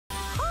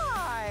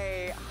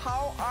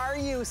are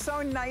you?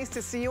 So nice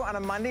to see you on a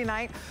Monday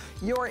night.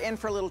 You're in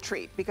for a little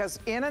treat because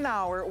in an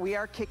hour, we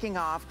are kicking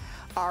off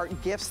our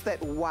Gifts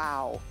That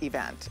Wow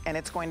event. And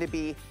it's going to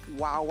be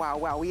wow, wow,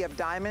 wow. We have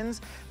diamonds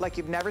like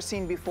you've never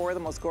seen before, the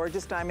most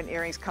gorgeous diamond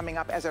earrings coming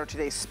up as our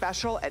today's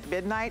special at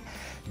midnight.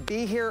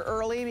 Be here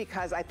early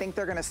because I think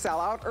they're gonna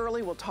sell out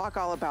early. We'll talk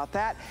all about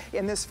that.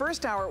 In this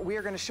first hour, we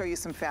are gonna show you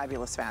some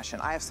fabulous fashion.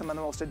 I have some of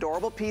the most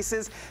adorable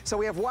pieces. So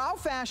we have wow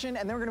fashion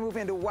and then we're gonna move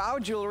into wow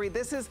jewelry.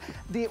 This is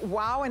the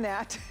Wow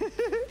Annette.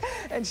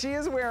 And she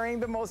is wearing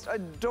the most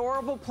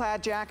adorable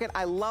plaid jacket.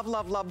 I love,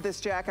 love, love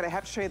this jacket. I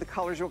have to show you the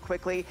colors real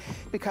quickly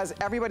because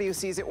everybody who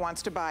sees it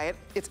wants to buy it.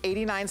 It's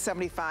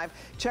 $89.75.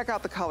 Check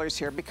out the colors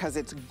here because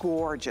it's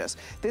gorgeous.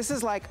 This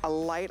is like a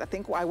light,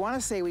 I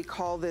wanna say we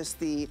call this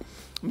the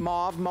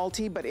mauve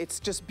multi, but it's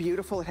just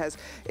beautiful.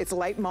 It's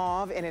light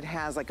mauve and it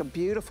has like a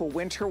beautiful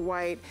winter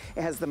white.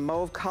 It has the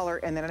mauve color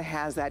and then it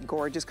has that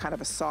gorgeous kind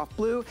of a soft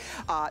blue.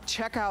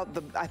 Check out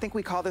I think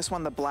we call this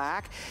one the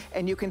black,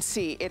 and you can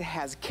see it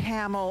has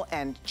camel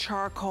and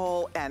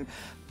charcoal and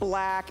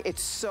black.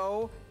 It's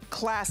so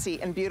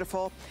classy and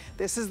beautiful.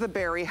 This is the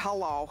berry,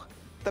 hello.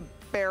 The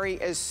berry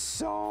is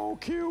so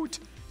cute.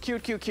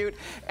 Cute, cute, cute.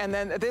 And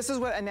then this is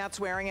what Annette's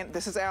wearing, and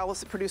this is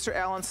producer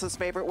Alice's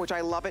favorite, which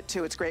I love it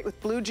too. It's great with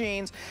blue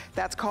jeans.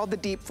 That's called the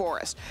Deep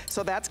Forest.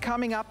 So that's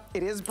coming up.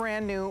 It is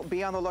brand new.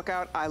 Be on the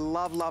lookout. I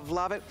love, love,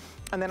 love it.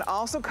 And then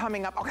also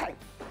coming up, okay,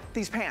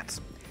 these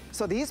pants.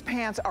 So these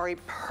pants are a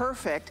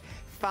perfect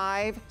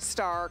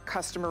 5-star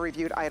customer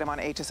reviewed item on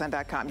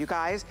hsn.com. You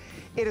guys,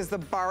 it is the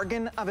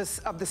bargain of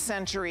the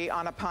century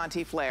on a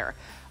Ponte Flare.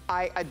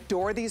 I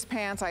adore these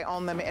pants. I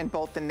own them in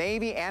both the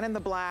navy and in the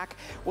black.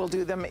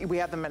 We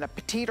have them in a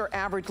petite or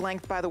average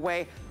length, by the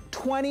way.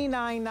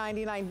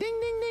 $29.99, ding, ding,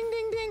 ding,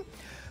 ding, ding.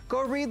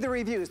 Go read the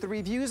reviews. The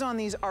reviews on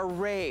these are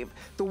rave.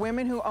 The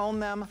women who own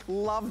them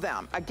love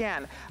them.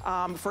 Again,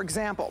 for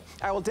example,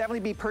 I will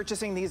definitely be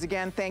purchasing these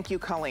again. Thank you,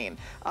 Colleen.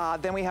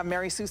 Then we have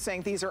Mary Sue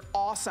saying these are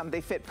awesome.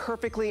 They fit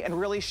perfectly and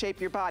really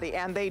shape your body,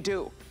 and they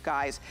do,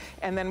 guys.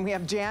 And then we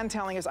have Jan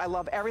telling us, I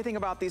love everything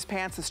about these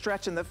pants. The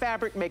stretch in the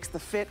fabric makes the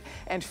fit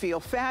and feel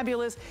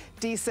fabulous.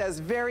 Dee says,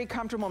 very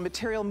comfortable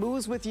material,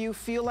 moves with you,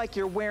 feel like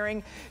you're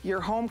wearing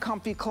your home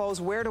comfy clothes,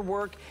 wear to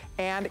work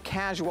and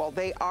casual.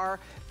 They are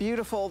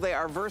beautiful, they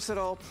are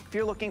versatile. If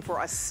you're looking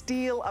for a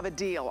steal of a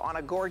deal on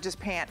a gorgeous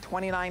pant,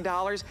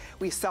 $29.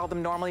 We sell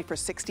them normally for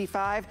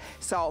 $65.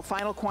 So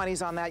final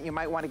quantities on that, you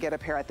might want to get a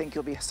pair. I think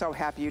you'll be so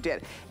happy you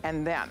did.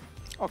 And then,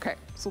 okay,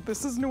 so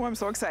this is new, I'm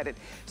so excited.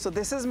 So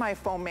this is my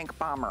foam mink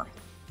bomber.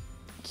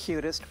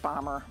 Cutest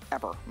bomber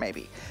ever,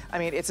 maybe. I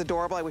mean, it's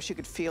adorable. I wish you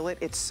could feel it.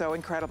 It's so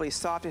incredibly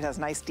soft. It has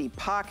nice deep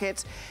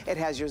pockets. It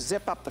has your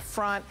zip up the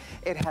front.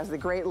 It has the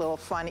great little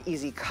fun,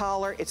 easy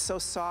collar. It's so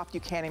soft, you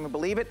can't even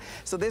believe it.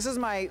 So this is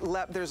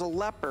there's a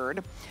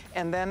leopard,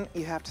 and then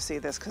you have to see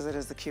this because it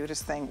is the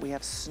cutest thing. We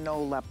have snow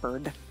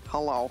leopard.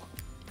 Hello,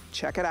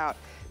 check it out.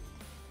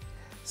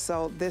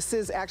 So this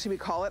is actually, we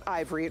call it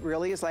ivory. It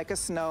really is like a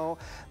snow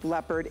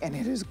leopard and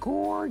it is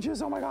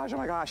gorgeous. Oh my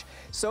gosh,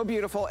 so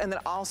beautiful. And then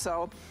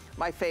also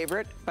my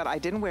favorite, but I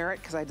didn't wear it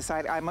because I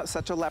decided I'm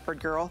such a leopard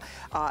girl.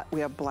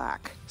 We have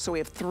black. So we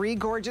have 3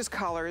 gorgeous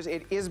colors.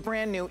 It is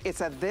brand new.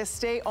 It's a this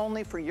day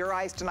only for your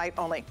eyes tonight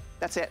only.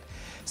 That's it.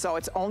 So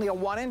it's only a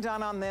one and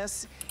done on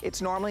this.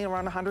 It's normally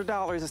around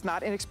 $100. It's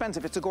not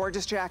inexpensive. It's a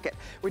gorgeous jacket.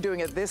 We're doing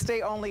it this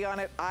day only on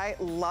it. I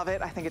love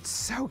it. I think it's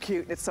so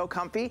cute and it's so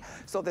comfy.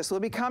 So this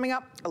will be coming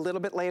up a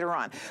little bit later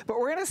on. But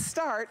we're gonna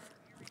start,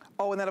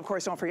 oh, and then of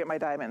course, don't forget my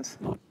diamonds.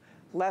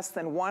 Less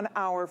than 1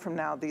 hour from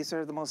now, these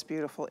are the most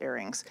beautiful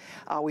earrings.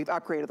 We've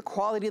upgraded the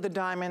quality of the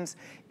diamonds.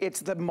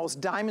 It's the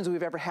most diamonds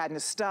we've ever had in a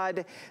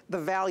stud. The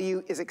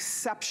value is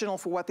exceptional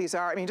for what these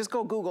are. I mean, just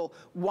go Google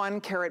 1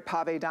 carat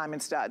pave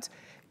diamond studs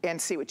and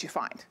see what you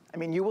find. I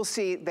mean, you will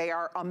see they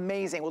are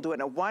amazing. We'll do it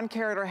in a 1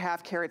 carat or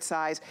 ½ carat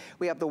size.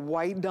 We have the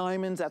white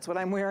diamonds, that's what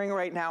I'm wearing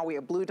right now. We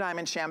have blue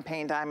diamond,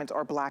 champagne diamonds,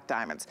 or black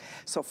diamonds.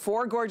 So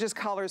 4 gorgeous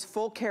colors,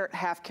 full carat,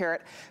 ½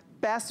 carat.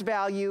 Best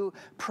value,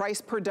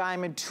 price per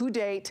diamond to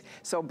date.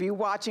 So be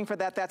watching for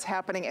that. That's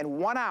happening in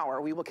 1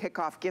 hour. We will kick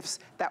off Gifts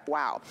That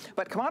Wow.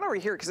 But come on over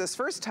here because this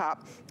first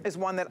top is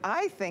one that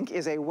I think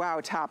is a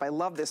wow top. I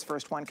love this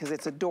first one because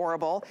it's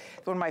adorable.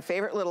 It's one of my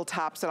favorite little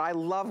tops that I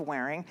love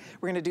wearing.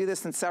 We're gonna do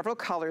this in several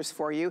colors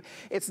for you.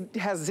 It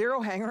has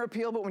 0 hanger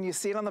appeal, but when you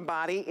see it on the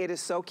body, it is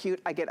so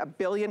cute. I get a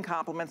billion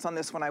compliments on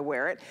this when I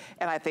wear it,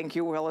 and I think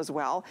you will as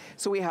well.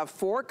 So we have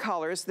 4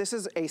 colors. This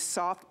is a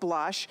soft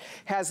blush,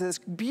 has this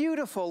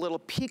beautiful little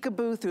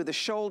peekaboo through the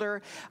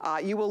shoulder.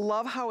 You will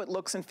love how it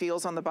looks and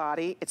feels on the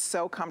body. It's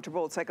so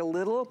comfortable. It's like a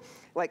little,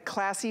 like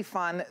classy,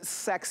 fun,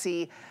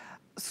 sexy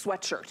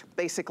sweatshirt,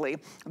 basically.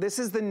 This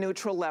is the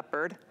neutral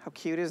leopard. How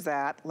cute is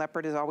that?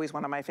 Leopard is always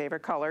one of my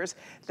favorite colors.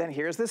 Then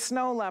here's the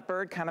snow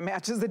leopard, kind of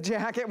matches the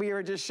jacket we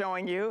were just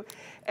showing you.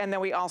 And then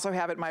we also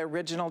have it, my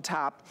original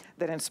top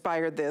that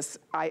inspired this.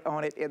 I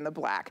own it in the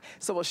black.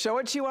 So we'll show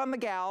it to you on the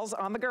gals,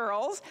 on the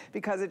girls,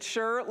 because it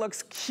sure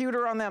looks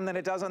cuter on them than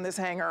it does on this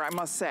hanger, I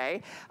must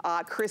say.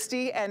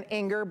 Christy and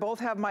Inger both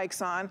have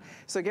mics on,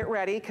 so get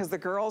ready, because the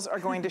girls are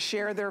going to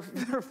share their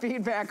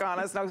feedback on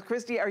us. Now,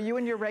 Christy, are you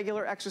in your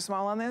regular extra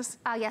small on this?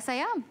 Yes, I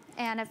am,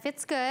 and it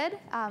fits good.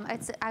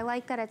 I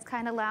like that it's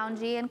kind of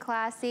loungy and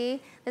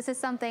classy. This is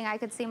something I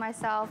could see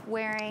myself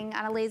wearing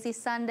on a lazy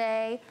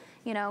Sunday,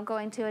 you know,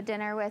 going to a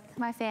dinner with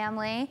my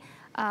family.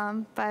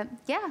 But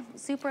yeah,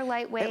 super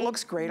lightweight. It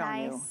looks great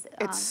nice, on you.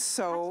 It's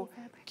so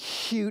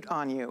cute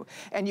on you.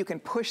 And you can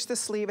push the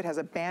sleeve. It has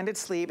a banded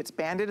sleeve. It's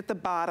banded at the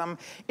bottom.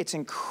 It's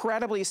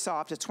incredibly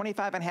soft. It's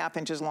 25.5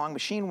 inches long,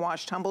 machine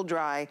wash, tumble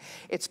dry.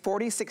 It's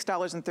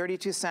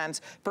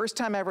 $46.32. First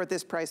time ever at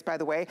this price, by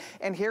the way.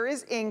 And here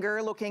is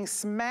Inger looking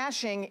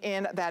smashing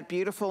in that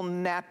beautiful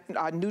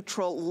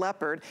neutral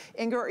leopard.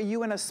 Inger, are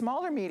you in a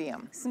small or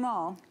medium?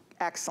 Small.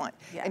 Excellent.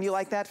 Yes. And you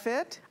like that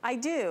fit? I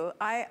do.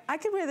 I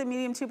could wear the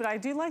medium too, but I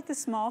do like the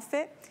small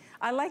fit.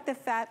 I like the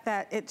fact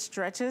that it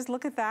stretches.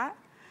 Look at that.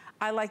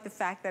 I like the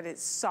fact that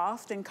it's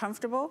soft and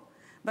comfortable.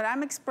 But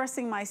I'm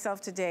expressing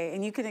myself today,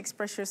 and you can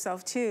express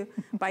yourself too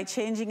by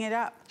changing it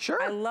up.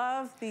 Sure. I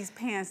love these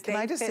pants. Can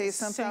I just say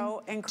something?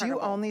 So incredible.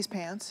 Do you own these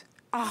pants?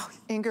 Oh,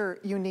 Inger,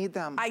 you need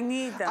them. I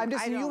need them.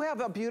 You have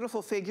a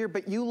beautiful figure,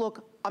 but you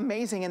look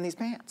amazing in these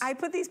pants. I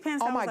put these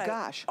pants on. Oh my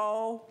gosh.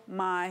 Oh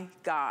my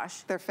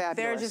gosh. They're fabulous.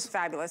 They're just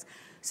fabulous.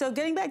 So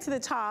getting back to the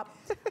top,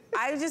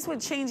 I just would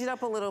change it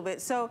up a little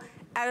bit. So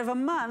out of a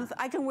month,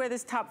 I can wear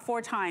this top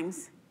 4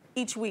 times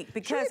each week,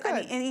 because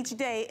I mean, in each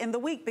day in the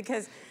week,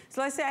 because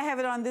so let's say I have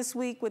it on this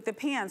week with the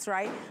pants,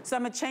 right? So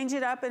I'm gonna change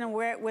it up and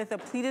wear it with a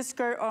pleated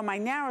skirt or my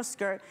narrow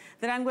skirt.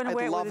 Then I'm gonna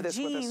wear it with a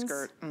jeans, with a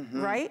skirt.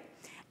 Right?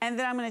 And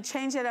then I'm gonna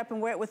change it up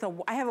and wear it with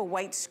I have a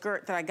white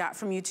skirt that I got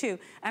from you too,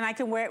 and I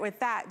can wear it with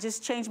that.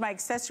 Just change my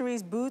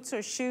accessories, boots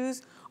or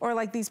shoes, or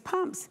like these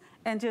pumps,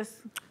 and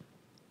just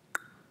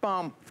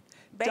boom.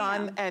 Bam.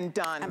 Done and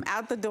done. I'm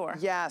out the door.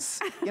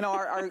 Yes. You know,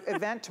 our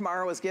event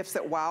tomorrow is Gifts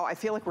That Wow. I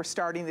feel like we're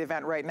starting the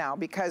event right now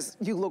because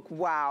you look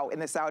wow in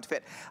this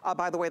outfit.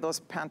 By the way, those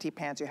panty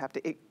pants, you have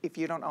to, if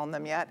you don't own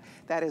them yet,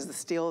 that is the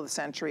steal of the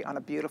century on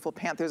a beautiful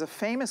pant. There's a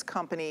famous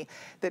company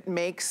that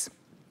makes,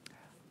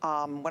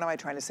 what am I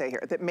trying to say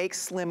here? That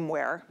makes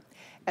slimwear,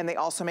 and they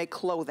also make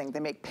clothing. They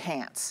make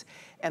pants.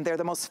 And they're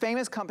the most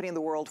famous company in the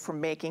world for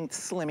making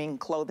slimming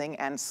clothing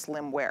and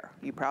slimwear.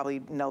 You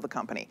probably know the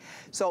company.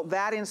 So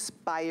that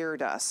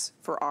inspired us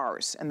for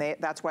ours. And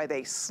that's why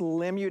they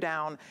slim you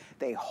down,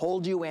 they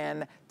hold you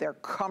in, they're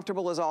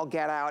comfortable as all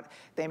get out,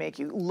 they make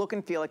you look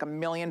and feel like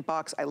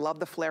 $1,000,000. I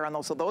love the flare on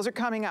those, so those are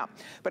coming up.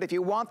 But if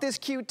you want this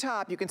cute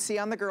top, you can see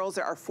on the girls,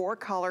 there are 4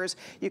 colors.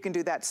 You can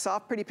do that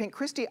soft, pretty pink.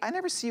 Christy, I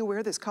never see you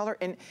wear this color,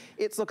 and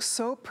it looks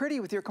so pretty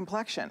with your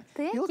complexion.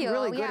 Thank you. You look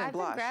really good in I've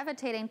blush. been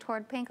gravitating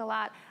toward pink a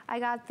lot. I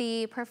got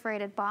the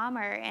perforated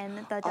bomber in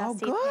the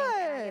dusty good. pink,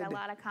 and I get a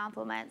lot of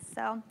compliments.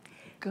 So,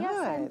 Good.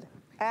 Yes,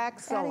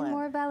 Excellent. adding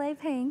more ballet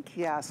pink.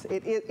 Yes,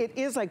 it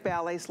is like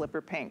ballet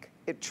slipper pink.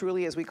 It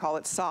truly is. We call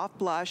it soft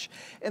blush.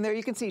 And there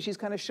you can see she's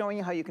kind of showing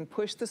you how you can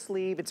push the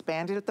sleeve. It's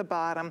banded at the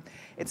bottom.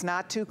 It's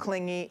not too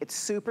clingy. It's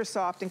super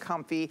soft and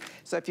comfy.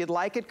 So if you'd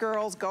like it,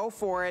 girls, go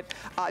for it.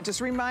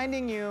 Just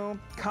reminding you,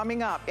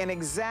 coming up in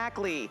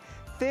exactly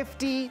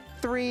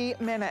 53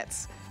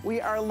 minutes, we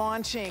are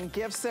launching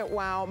Gifts That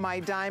Wow, My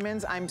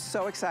Diamonds. I'm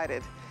so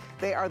excited.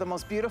 They are the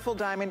most beautiful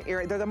diamond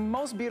earrings. They're the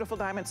most beautiful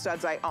diamond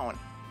studs I own,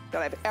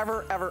 that I've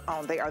ever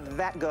owned. They are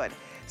that good.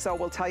 So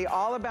we'll tell you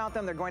all about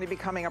them. They're going to be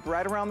coming up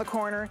right around the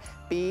corner.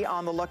 Be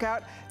on the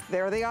lookout.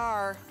 There they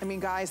are. I mean,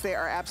 guys, they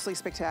are absolutely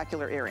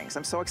spectacular earrings.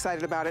 I'm so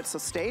excited about it, so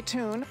stay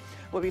tuned.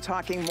 We'll be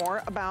talking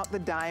more about the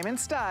diamond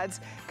studs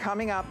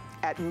coming up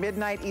at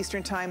midnight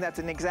Eastern time. That's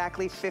in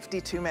exactly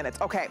 52 minutes.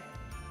 Okay.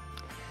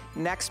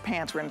 Next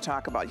pants we're gonna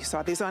talk about. You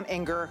saw these on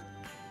Inger.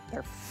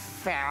 They're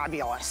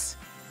fabulous.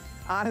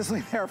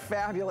 Honestly, they're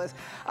fabulous.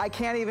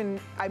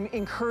 I'm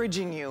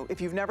encouraging you,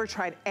 if you've never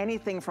tried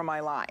anything from my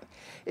line,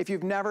 if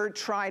you've never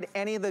tried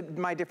any of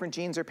my different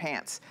jeans or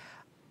pants,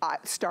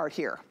 start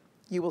here.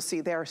 You will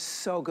see they're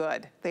so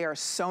good. They are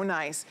so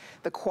nice.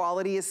 The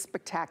quality is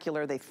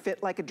spectacular. They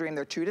fit like a dream.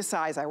 They're true to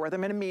size. I wear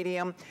them in a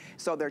medium,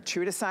 so they're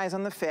true to size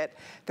on the fit.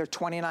 They're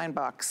 29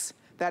 bucks.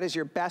 That is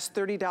your best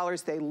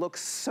 $30. They look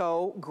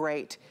so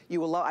great. You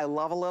will love, I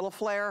love a little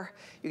flare.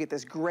 You get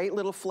this great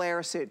little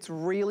flare, so it's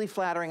really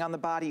flattering on the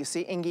body. You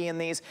see Ingy in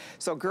these.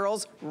 So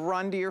girls,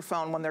 run to your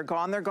phone. When they're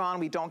gone, they're gone.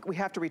 We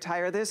have to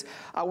retire this.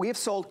 We have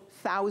sold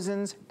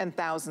thousands and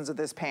thousands of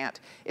this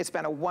pant. It's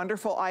been a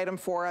wonderful item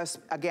for us.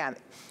 Again,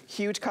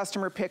 huge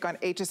customer pick on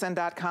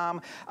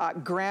hsn.com.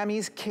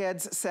 Grammy's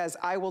Kids says,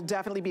 I will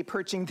definitely be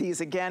purchasing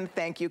these again.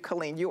 Thank you,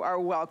 Colleen. You are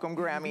welcome,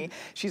 Grammy.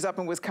 She's up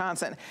in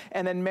Wisconsin.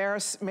 And then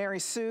Mary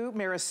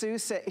Mira Sue,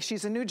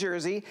 she's in New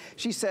Jersey.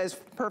 She says,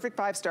 perfect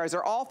 5 stars.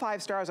 They're all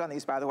 5 stars on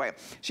these, by the way.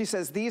 She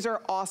says, these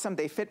are awesome.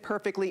 They fit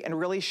perfectly and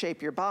really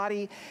shape your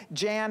body.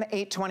 Jan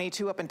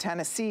 822 up in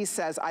Tennessee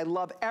says, I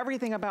love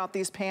everything about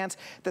these pants.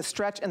 The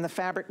stretch and the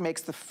fabric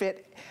makes them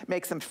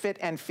fit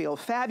and feel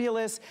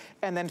fabulous.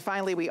 And then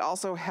finally, we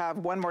also have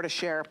one more to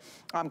share.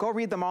 Go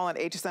read them all on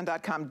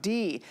hsn.com.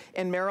 D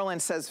in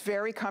Maryland says,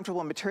 very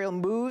comfortable material,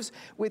 moves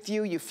with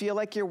you. You feel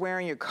like you're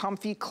wearing your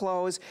comfy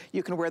clothes.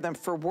 You can wear them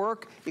for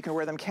work. You can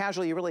wear them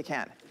casually. You really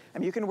can. I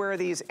mean, you can wear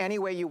these any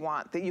way you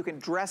want. That you can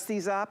dress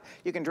these up.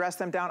 You can dress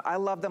them down. I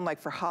love them like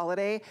for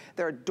holiday.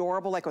 They're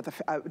adorable, like with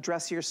a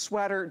dressier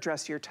sweater,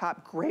 dressier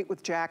top, great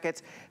with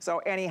jackets. So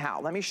anyhow,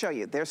 let me show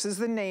you. This is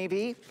the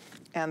navy,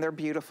 and they're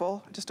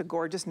beautiful. Just a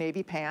gorgeous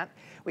navy pant.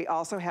 We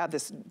also have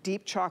this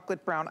deep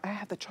chocolate brown. I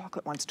have the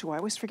chocolate ones too. I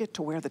always forget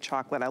to wear the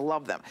chocolate. I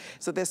love them.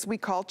 So this we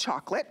call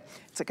chocolate.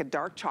 It's like a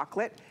dark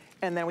chocolate.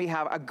 And then we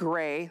have a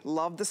gray.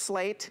 Love the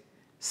slate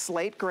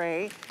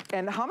gray.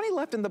 And how many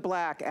left in the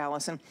black,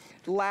 Allison?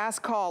 Last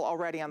call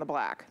already on the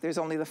black. There's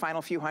only the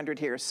final few hundred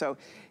here. So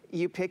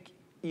you pick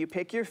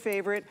your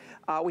favorite.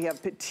 We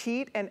have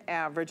petite and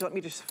average. Let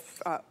me just,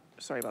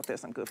 sorry about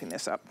this, I'm goofing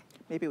this up.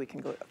 Maybe we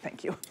can go,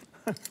 thank you.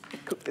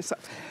 Goof this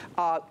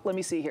up. Let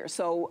me see here.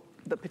 So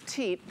the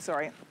petite,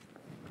 sorry,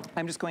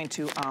 I'm just going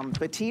to,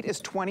 petite is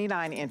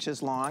 29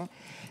 inches long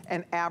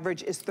and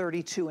average is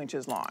 32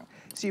 inches long.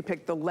 So you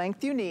pick the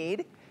length you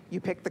need. You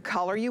pick the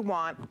color you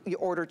want. You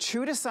order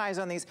true to size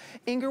on these.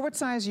 Inger, what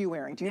size are you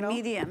wearing? Do you know?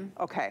 Medium.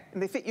 Okay,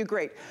 and they fit you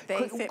great.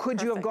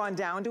 Could you have gone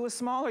down to a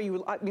small, or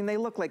I mean, they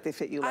look like they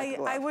fit you like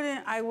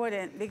I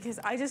wouldn't, because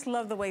I just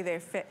love the way they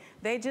fit.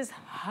 They just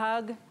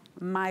hug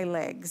my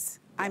legs.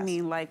 Yes. I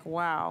mean, like,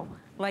 wow.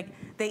 Like,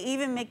 they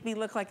even make me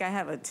look like I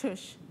have a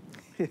tush.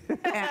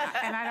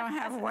 and I don't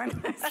have one.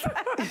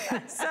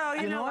 So,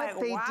 you know what?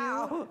 Like, they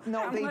wow.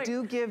 They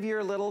do give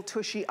your little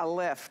tushy a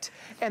lift,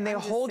 and they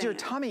hold your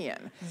tummy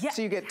in. Yes.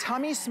 So you get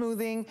tummy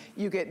smoothing,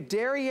 you get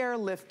derriere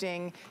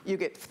lifting, you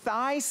get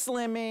thigh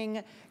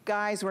slimming.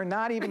 Guys, we're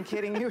not even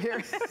kidding you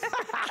here.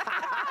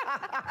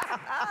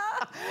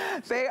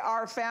 They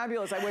are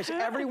fabulous. I wish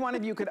every one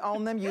of you could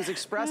own them. Use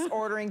express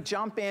ordering,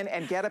 jump in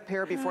and get a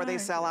pair before they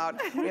sell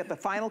out. We have the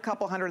final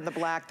couple hundred in the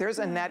black. There's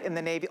Annette in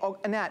the navy. Oh,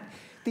 Annette,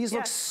 these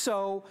look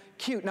so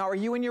cute. Now, are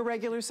you in your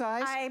regular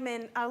size? I'm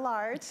in a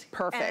large.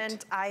 Perfect.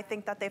 And I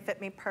think that they fit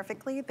me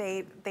perfectly.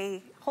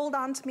 They hold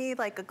on to me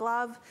like a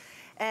glove.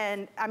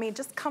 And I mean,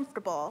 just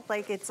comfortable.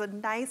 Like, it's a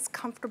nice,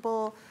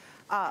 comfortable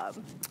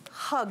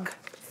hug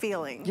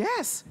feeling.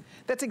 Yes,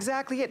 that's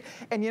exactly it.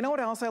 And you know what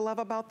else I love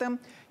about them?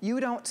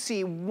 You don't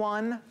see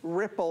one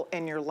ripple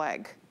in your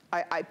leg.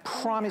 I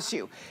promise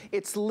you.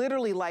 It's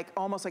literally like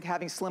almost like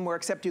having swimwear,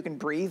 except you can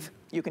breathe.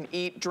 You can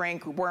eat,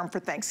 drink, wear them for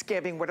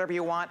Thanksgiving, whatever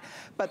you want.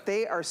 But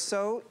they are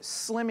so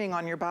slimming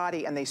on your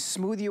body and they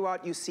smooth you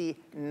out, you see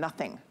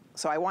nothing.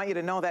 So I want you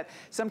to know that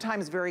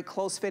sometimes very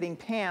close-fitting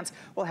pants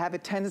will have a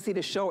tendency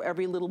to show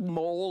every little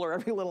mole or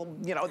every little,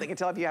 you know, they can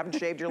tell if you haven't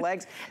shaved your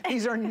legs.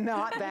 These are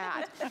not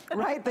that,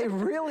 right? They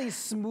really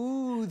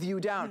smooth you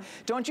down.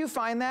 Don't you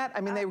find that?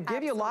 I mean, they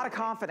give you a lot of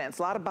confidence,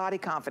 a lot of body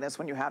confidence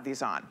when you have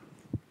these on.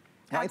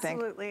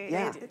 Absolutely.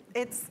 Yeah.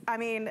 I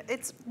mean,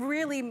 it's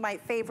really my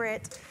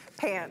favorite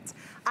pants.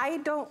 I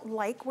don't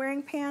like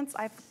wearing pants.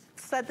 I've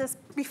said this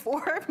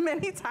before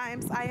many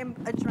times. I am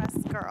a dress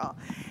girl.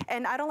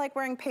 And I don't like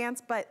wearing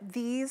pants, but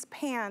these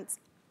pants,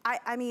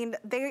 I mean,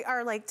 they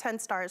are like 10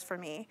 stars for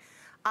me.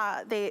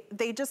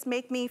 They just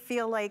make me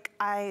feel like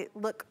I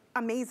look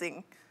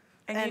amazing.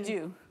 And you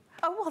do.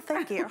 Oh, well,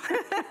 thank you.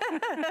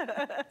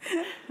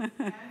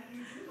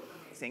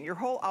 Your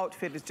whole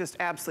outfit is just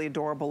absolutely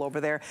adorable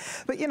over there.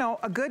 But you know,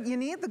 you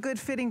need the good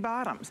fitting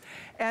bottoms.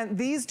 And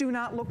these do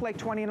not look like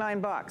 29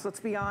 bucks. Let's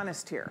be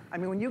honest here. I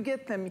mean, when you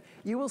get them,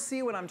 you will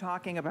see what I'm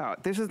talking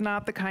about. This is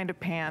not the kind of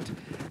pant.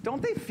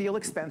 Don't they feel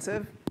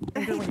expensive?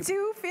 They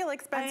do feel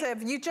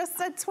expensive. You just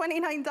said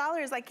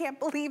 $29. I can't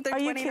believe they're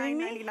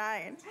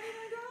 $29.99.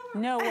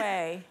 No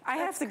way. I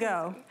have to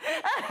go.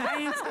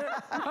 I'm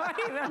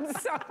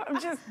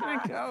just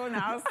gonna go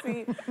now.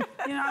 See,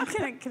 you know,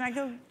 can I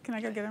go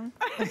get him?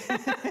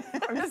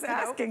 I'm just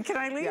asking. Can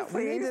I leave, yeah, please?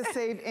 We need to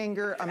save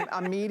Inger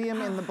a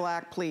medium in the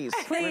black, please.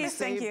 Please,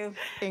 thank you.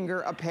 Inger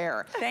a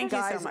pair. Thank you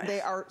so much. Guys,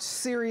 they are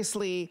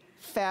seriously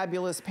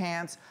fabulous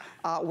pants.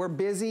 We're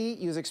busy.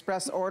 Use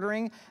express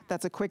ordering.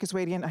 That's the quickest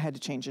way to get in. I had to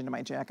change into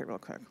my jacket real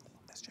quick.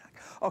 This jacket.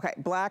 Okay,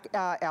 black.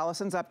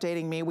 Allison's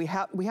updating me. We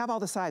have all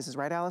the sizes,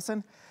 right,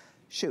 Allison?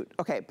 Shoot.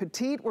 Okay,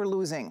 petite, we're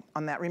losing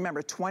on that.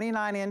 Remember,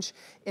 29 inch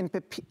in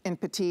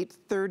petite,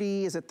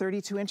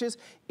 32 inches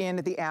in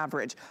the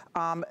average.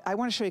 I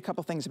want to show you a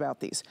couple things about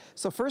these.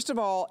 So first of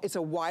all, it's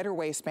a wider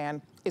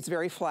waistband. It's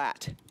very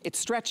flat. It's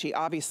stretchy,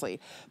 obviously,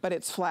 but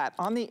it's flat.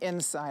 On the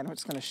inside, I'm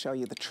just going to show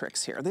you the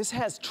tricks here. This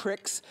has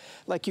tricks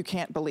like you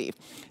can't believe.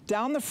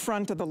 Down the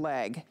front of the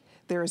leg,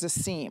 there is a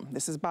seam.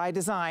 This is by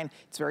design.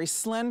 It's very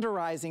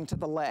slenderizing to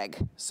the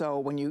leg. So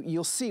when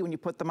you'll see when you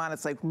put them on,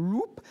 it's like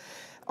whoop.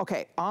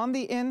 Okay, on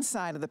the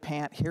inside of the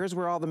pant, here's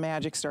where all the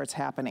magic starts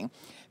happening,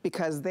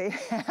 because they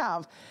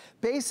have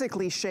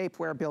basically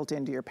shapewear built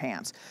into your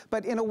pants,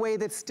 but in a way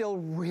that's still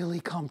really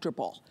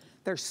comfortable.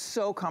 They're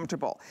so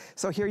comfortable.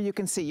 So here you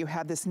can see you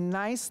have this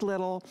nice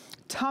little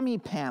tummy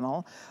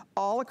panel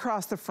all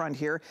across the front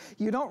here.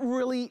 You don't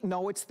really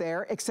know it's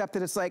there, except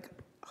that it's like,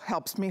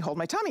 helps me hold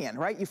my tummy in,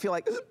 right? You feel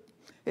like,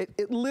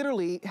 it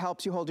literally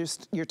helps you hold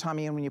your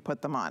tummy in when you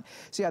put them on.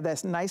 So you have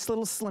this nice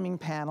little slimming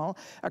panel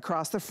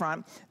across the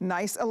front,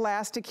 nice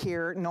elastic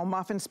here, no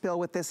muffin spill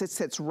with this. It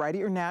sits right at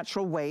your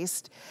natural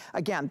waist.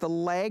 Again, the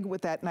leg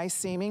with that nice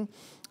seaming.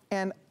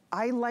 And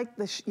I like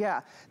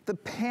the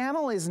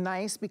panel is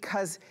nice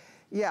because,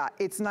 yeah,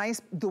 it's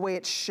nice the way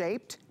it's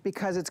shaped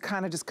because it's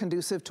kind of just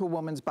conducive to a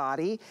woman's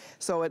body.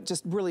 So it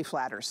just really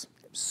flatters.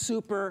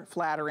 Super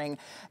flattering.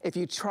 If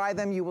you try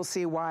them, you will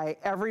see why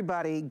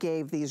everybody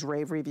gave these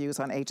rave reviews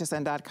on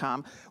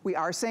hsn.com. We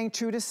are saying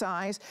true to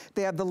size.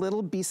 They have the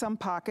little besom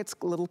pockets,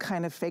 little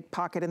kind of fake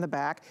pocket in the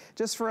back,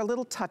 just for a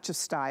little touch of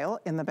style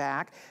in the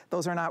back.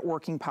 Those are not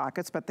working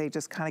pockets, but they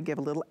just kind of give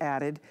a little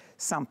added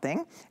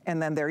something.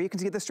 And then there you can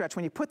see the stretch.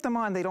 When you put them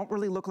on, they don't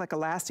really look like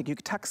elastic. You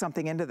could tuck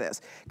something into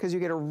this because you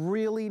get a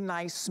really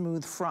nice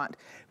smooth front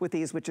with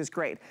these, which is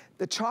great.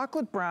 The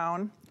chocolate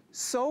brown,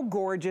 so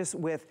gorgeous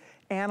with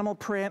animal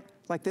print,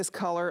 like this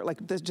color,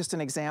 like this, just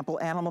an example,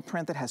 animal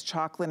print that has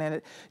chocolate in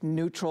it,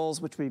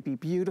 neutrals, which would be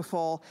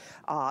beautiful.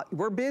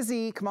 We're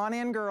busy, come on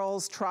in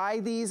girls, try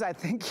these. I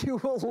think you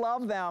will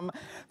love them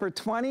for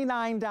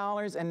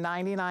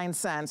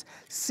 $29.99.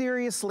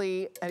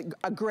 Seriously,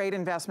 a great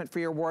investment for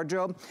your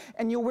wardrobe.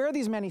 And you'll wear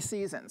these many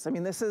seasons. I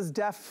mean, this is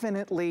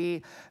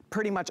definitely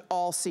pretty much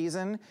all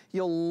season.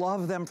 You'll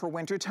love them for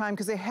wintertime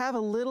because they have a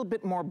little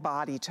bit more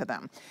body to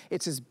them.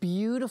 It's this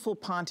beautiful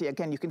ponte.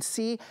 Again, you can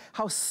see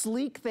how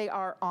sleek they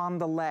are on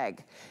the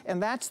leg. And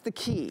that's the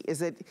key, is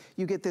that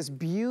you get this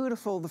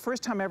beautiful, the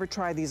first time I ever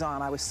tried these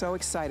on, I was so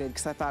excited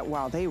because I thought,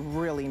 wow, they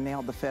really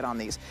nailed the fit on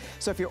these.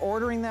 So if you're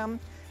ordering them,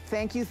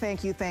 thank you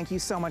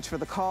so much for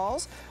the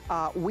calls.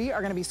 We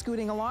are gonna be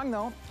scooting along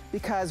though,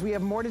 because we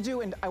have more to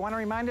do, and I wanna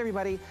remind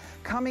everybody,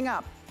 coming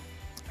up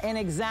in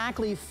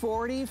exactly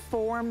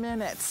 44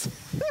 minutes,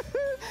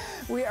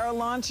 we are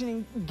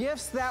launching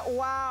gifts that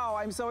wow.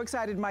 I'm so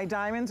excited. My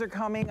diamonds are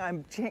coming. I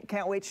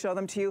can't wait to show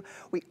them to you.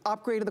 We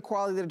upgraded the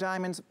quality of the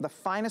diamonds, the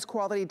finest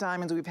quality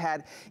diamonds we've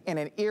had in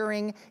an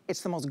earring.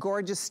 It's the most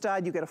gorgeous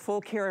stud. You get a full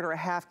carat or a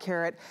half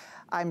carat.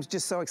 I'm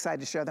just so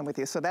excited to share them with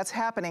you. So that's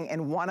happening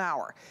in 1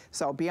 hour.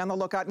 So be on the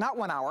lookout. Not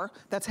 1 hour.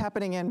 That's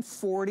happening in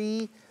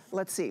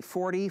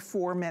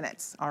 44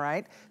 minutes, all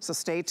right? So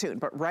stay tuned.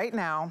 But right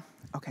now,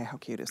 okay, how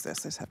cute is this?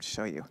 I just have to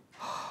show you.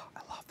 Oh,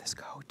 I love this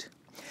coat.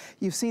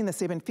 You've seen this,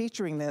 they've been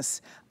featuring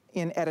this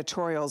in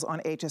editorials on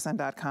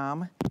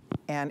hsn.com,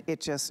 and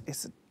it's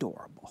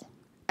adorable.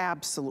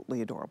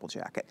 Absolutely adorable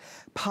jacket.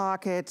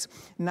 Pockets,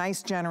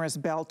 nice generous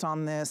belt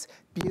on this,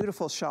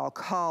 beautiful shawl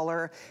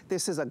collar.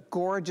 This is a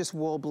gorgeous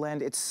wool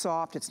blend. It's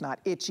soft, it's not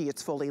itchy,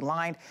 it's fully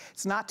lined.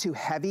 It's not too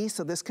heavy,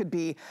 so this could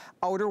be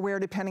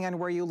outerwear depending on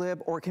where you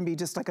live, or it can be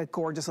just like a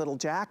gorgeous little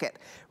jacket,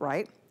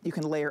 right? You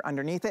can layer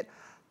underneath it.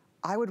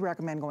 I would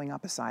recommend going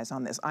up a size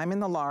on this. I'm in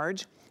the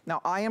large.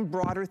 Now I am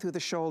broader through the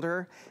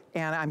shoulder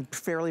and I'm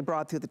fairly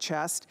broad through the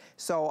chest.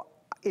 So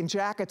in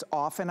jackets,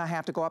 often I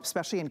have to go up,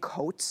 especially in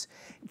coats,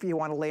 if you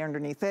want to layer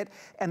underneath it.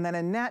 And then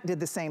Annette did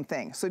the same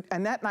thing. So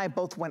Annette and I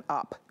both went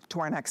up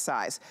to our next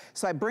size.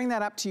 So I bring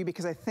that up to you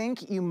because I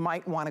think you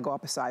might want to go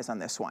up a size on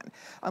this one.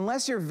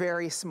 Unless you're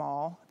very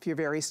small, if you're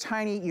very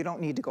tiny, you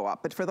don't need to go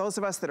up. But for those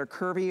of us that are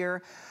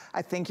curvier,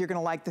 I think you're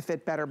gonna like the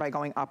fit better by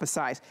going up a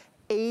size.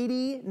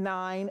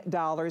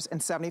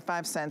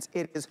 $89.75.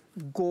 It is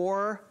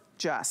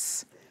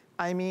gorgeous.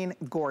 I mean,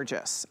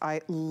 gorgeous. I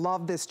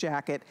love this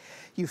jacket.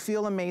 You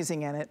feel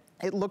amazing in it.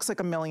 It looks like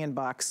 $1 million.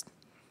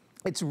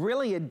 It's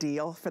really a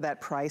deal for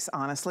that price,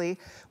 honestly.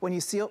 When you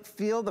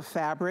feel the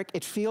fabric,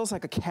 it feels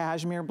like a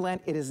cashmere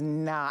blend. It is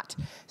not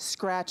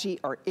scratchy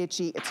or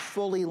itchy. It's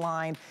fully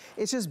lined.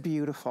 It's just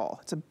beautiful.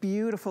 It's a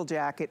beautiful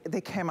jacket. They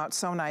came out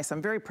so nice.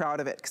 I'm very proud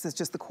of it because it's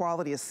just the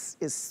quality is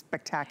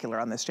spectacular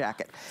on this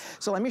jacket.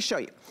 So let me show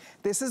you.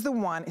 This is the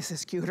one, it's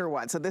this cuter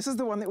one. So this is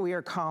the one that we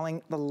are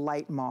calling the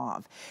light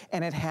mauve.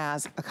 And it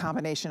has a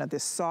combination of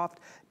this soft,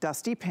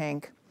 dusty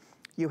pink.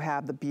 You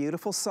have the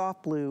beautiful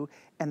soft blue,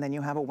 and then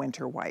you have a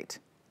winter white.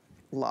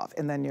 Love.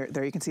 And then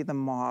there you can see the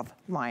mauve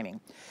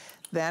lining.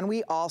 Then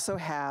we also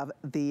have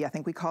the, I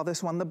think we call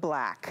this one the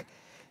black.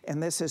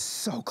 And this is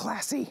so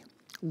classy.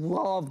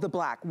 Love the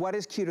black. What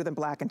is cuter than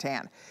black and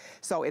tan?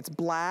 So it's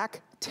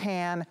black,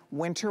 tan,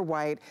 winter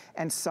white,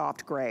 and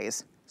soft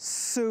grays.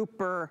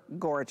 Super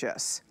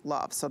gorgeous.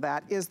 Love. So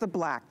that is the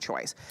black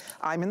choice.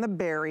 I'm in the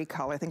berry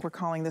color. I think we're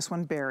calling this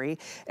one berry.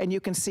 And you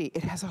can see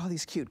it has all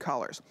these cute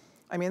colors.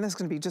 I mean, this is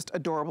gonna be just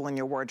adorable in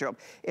your wardrobe.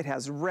 It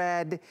has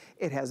red,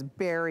 it has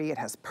berry, it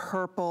has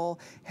purple,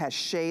 it has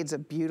shades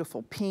of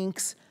beautiful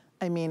pinks.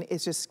 I mean,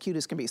 it's just cute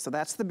as can be. So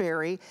that's the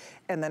berry.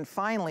 And then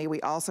finally,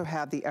 we also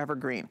have the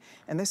evergreen.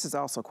 And this is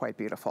also quite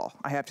beautiful.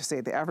 I have to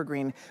say the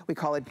evergreen, we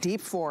call it deep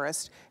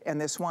forest. And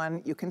this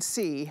one, you can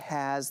see,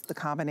 has the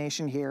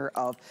combination here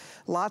of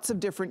lots of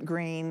different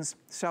greens,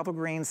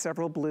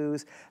 several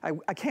blues.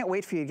 I can't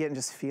wait for you to get and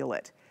just feel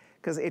it,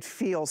 because it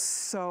feels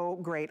so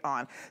great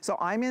on. So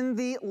I'm in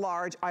the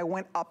large, I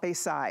went up a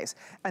size.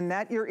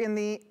 Annette, you're in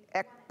the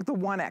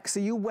 1X, so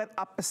you went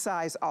up a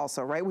size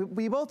also, right?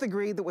 We both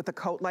agreed that with a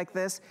coat like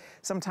this,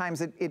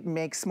 sometimes it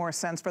makes more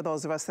sense for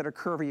those of us that are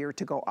curvier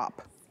to go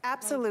up.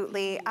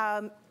 Absolutely,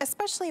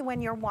 especially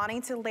when you're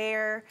wanting to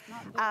layer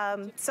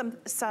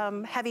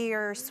some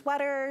heavier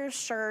sweaters,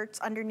 shirts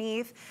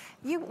underneath.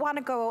 You want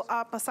to go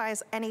up a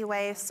size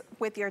anyways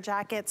with your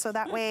jacket, so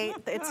that way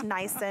it's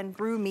nice and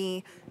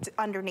roomy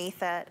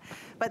underneath it.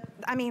 But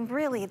I mean,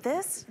 really,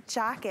 this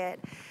jacket,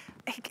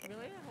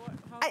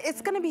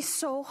 it's going to be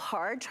so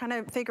hard trying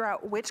to figure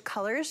out which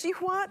colors you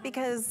want,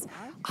 because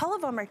all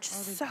of them are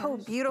just so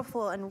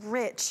beautiful and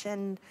rich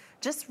and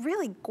just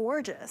really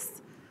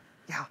gorgeous.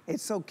 Yeah,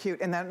 it's so cute.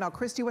 And then, now,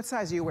 Christy, what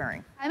size are you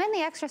wearing? I'm in the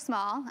extra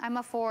small. I'm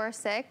a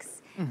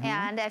 4'6",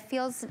 and it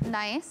feels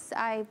nice.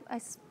 I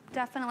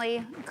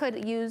definitely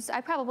could use,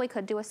 I probably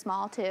could do a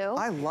small too.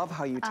 I love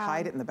how you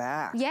tied it in the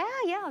back. Yeah,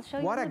 I'll show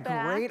you what the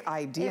back. What a great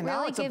idea. It Now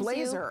really it's a gives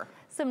blazer. You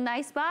some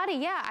nice body.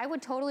 Yeah, I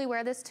would totally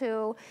wear this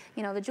to,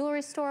 you know, the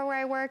jewelry store where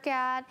I work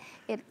at.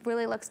 It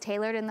really looks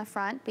tailored in the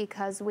front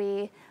because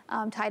we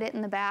tied it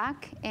in the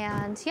back.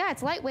 And yeah,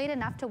 it's lightweight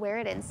enough to wear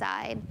it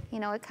inside. You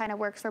know, it kind of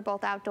works for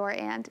both outdoor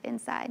and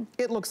inside.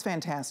 It looks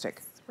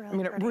fantastic. Really I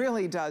mean, pretty. It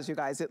really does, you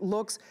guys. It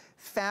looks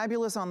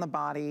fabulous on the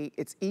body.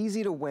 It's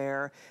easy to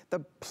wear. The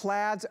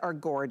plaids are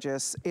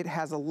gorgeous. It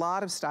has a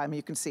lot of style. I mean,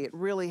 you can see it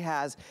really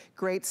has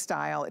great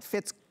style. It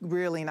fits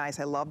really nice.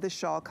 I love this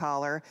shawl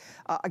collar.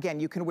 Again,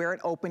 you can wear it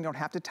open. You don't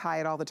have to tie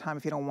it all the time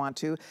if you don't want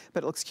to,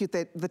 but it looks cute.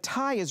 The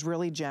tie is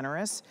really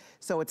generous,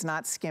 so it's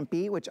not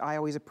skimpy, which I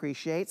always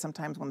appreciate.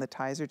 Sometimes when the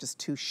ties are just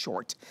too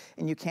short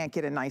and you can't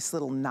get a nice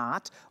little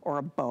knot or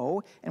a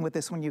bow, and with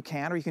this one you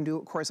can, or you can do,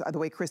 of course, the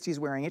way Christy's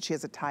wearing it. She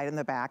has it tied in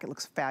the back. It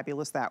looks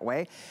fabulous that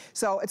way.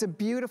 So it's a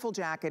beautiful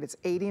jacket. It's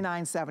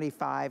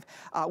 $89.75.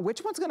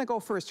 Which one's gonna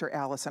go first here,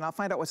 Allison? I'll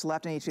find out what's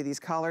left in each of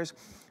these colors.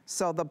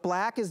 So the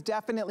black is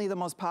definitely the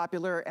most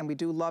popular, and we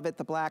do love it.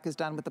 The black is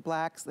done with the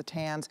blacks, the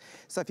tans.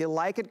 So if you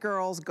like it,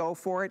 girls, go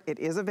for it. It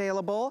is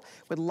available.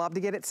 Would love to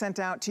get it sent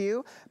out to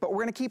you. But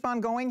we're gonna keep on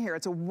going here.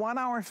 It's a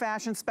 1-hour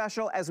fashion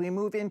special as we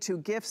move into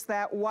gifts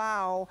that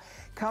wow,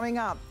 coming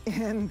up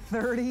in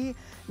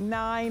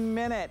 39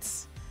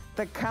 minutes.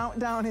 The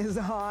countdown is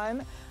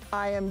on.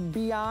 I am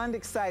beyond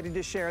excited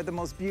to share the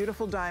most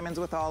beautiful diamonds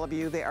with all of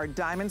you. They are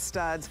diamond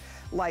studs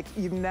like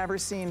you've never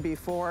seen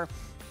before.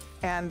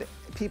 And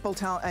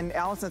and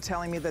Allison's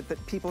telling me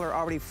that people are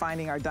already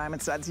finding our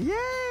diamond studs.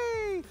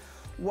 Yay!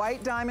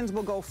 White diamonds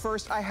will go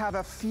first. I have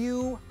a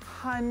few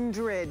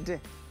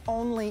hundred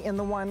only in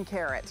the 1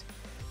 carat.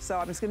 So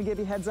I'm just gonna give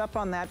you a heads up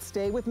on that.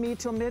 Stay with me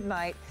till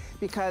midnight,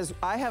 because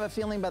I have a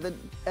feeling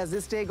as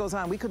this day goes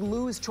on, we could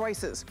lose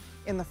choices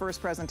in the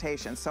first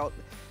presentation. So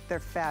they're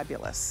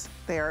fabulous.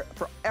 They are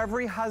for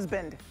every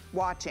husband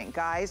watching.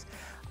 Guys,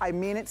 I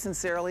mean it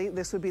sincerely.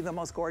 This would be the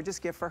most gorgeous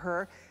gift for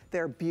her.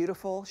 They're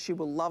beautiful. She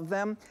will love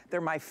them. They're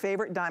my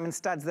favorite diamond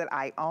studs that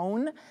I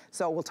own.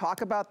 So we'll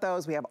talk about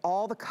those. We have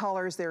all the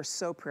colors. They're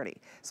so pretty.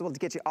 So we'll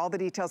get you all the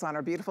details on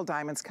our beautiful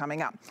diamonds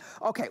coming up.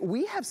 Okay,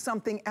 we have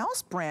something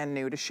else brand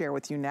new to share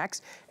with you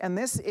next. And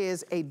this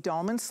is a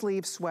dolman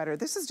sleeve sweater.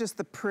 This is just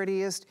the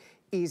prettiest,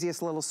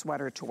 easiest little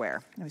sweater to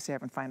wear. Let me see if I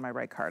can find my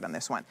right card on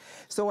this one.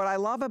 So what I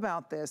love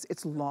about this,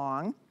 it's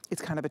long.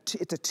 It's kind of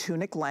it's a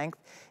tunic length.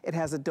 It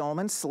has a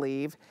dolman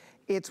sleeve.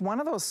 It's one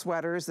of those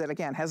sweaters that,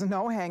 again, has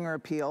no hanger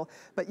appeal,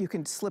 but you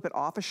can slip it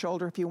off a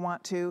shoulder if you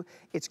want to.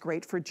 It's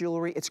great for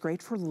jewelry. It's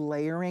great for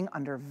layering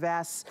under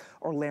vests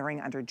or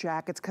layering under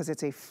jackets because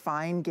it's a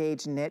fine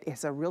gauge knit. It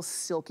has a real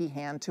silky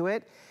hand to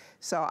it.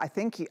 So I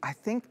think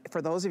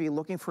for those of you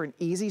looking for an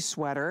easy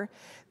sweater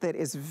that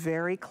is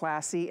very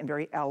classy and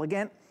very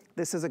elegant,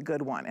 this is a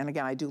good one. And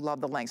again, I do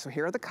love the length. So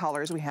here are the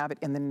colors. We have it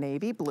in the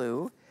navy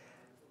blue.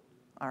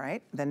 All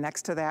right, then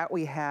next to that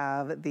we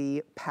have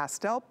the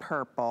pastel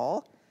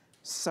purple.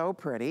 So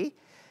pretty.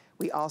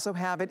 We also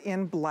have it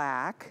in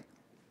black.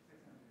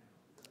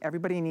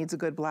 Everybody needs a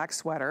good black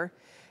sweater.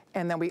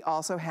 And then we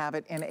also have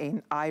it in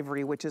an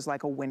ivory, which is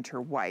like a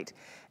winter white.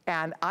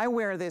 And I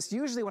wear this,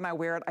 usually when I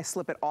wear it, I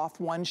slip it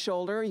off one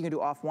shoulder. You can do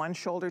off one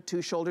shoulder,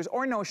 2 shoulders,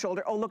 or no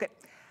shoulder. Oh, look at,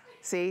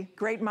 see,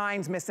 great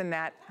minds missing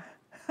that.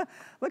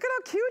 Look at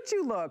how cute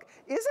you look.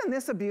 Isn't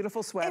this a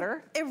beautiful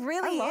sweater? It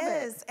really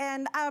is.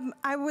 And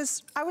I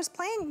was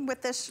playing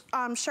with this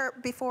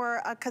shirt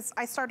before, because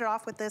I started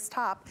off with this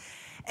top.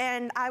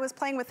 And I was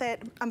playing with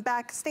it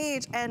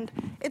backstage, and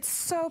it's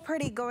so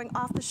pretty going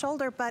off the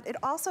shoulder, but it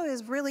also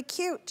is really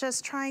cute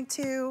just trying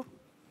to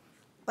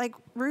like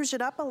rouge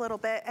it up a little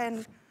bit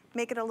and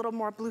make it a little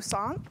more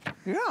blouson.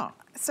 Yeah.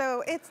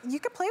 So you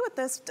could play with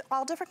this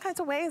all different kinds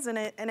of ways, and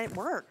it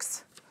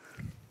works.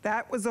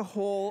 That was the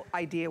whole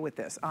idea with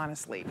this,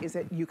 honestly, is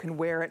that you can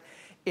wear it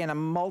in a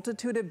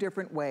multitude of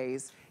different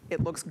ways.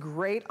 It looks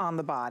great on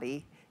the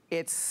body.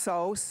 It's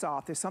so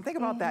soft. There's something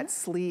about that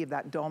sleeve,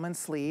 that dolman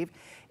sleeve.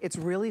 It's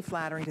really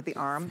flattering to the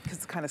arm because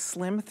it's kind of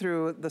slim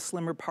through the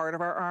slimmer part of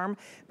our arm,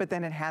 but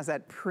then it has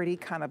that pretty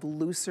kind of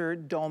looser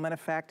dolman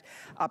effect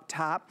up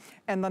top.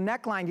 And the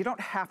neckline, you don't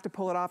have to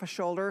pull it off a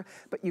shoulder,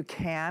 but you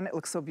can. It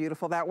looks so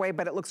beautiful that way,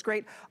 but it looks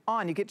great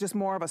on. You get just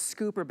more of a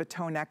scoop or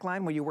bateau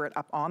neckline where you wear it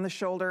up on the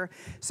shoulder.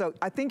 So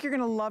I think you're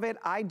gonna love it.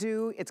 I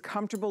do. It's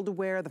comfortable to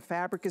wear. The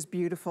fabric is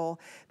beautiful.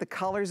 The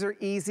colors are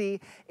easy.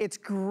 It's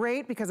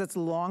great because it's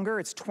longer.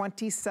 It's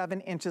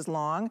 27 inches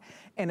long,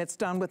 and it's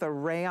done with a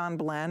rayon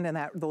blend, and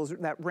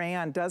that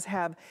rayon does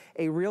have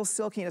a real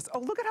silkiness. Oh,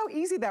 look at how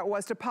easy that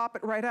was to pop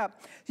it right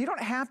up. You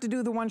don't have to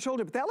do the one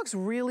shoulder, but that looks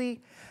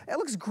really, it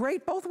looks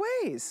great both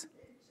ways. It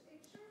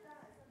sure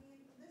does. I mean,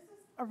 this is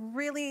a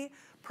really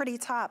pretty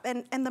top,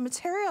 and the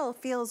material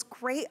feels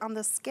great on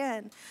the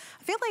skin.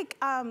 I feel like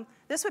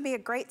this would be a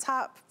great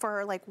top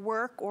for like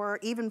work or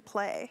even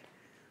play.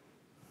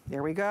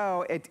 There we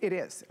go. It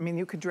is. I mean,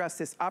 you could dress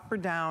this up or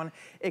down.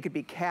 It could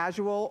be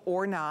casual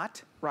or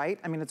not, right?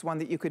 I mean, it's one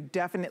that you could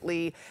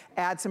definitely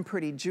add some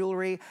pretty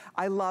jewelry.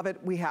 I love it.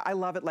 I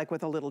love it like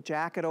with a little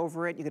jacket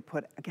over it. You could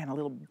put, again, a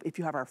little, if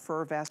you have our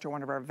fur vest or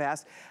one of our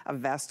vests, a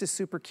vest is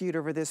super cute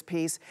over this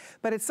piece.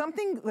 But it's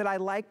something that I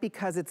like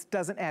because it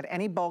doesn't add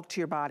any bulk to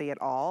your body at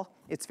all.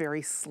 It's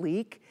very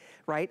sleek,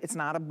 right? It's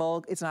not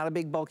a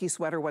big bulky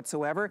sweater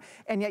whatsoever.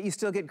 And yet you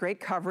still get great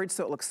coverage,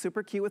 so it looks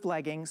super cute with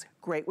leggings,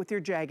 great with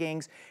your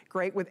jeggings,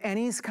 great with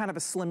any kind of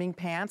a slimming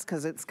pants,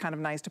 because it's kind of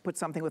nice to put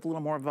something with a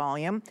little more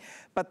volume.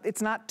 But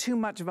it's not too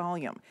much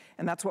volume,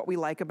 and that's what we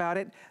like about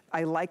it.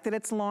 I like that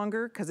it's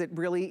longer, because it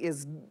really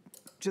is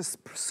just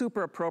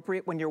super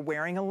appropriate when you're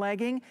wearing a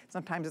legging.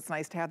 Sometimes it's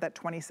nice to have that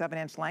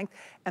 27-inch length,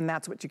 and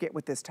that's what you get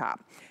with this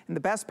top. And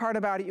the best part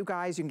about it, you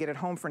guys, you can get it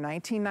home for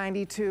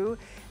 $19.92,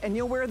 and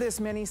you'll wear this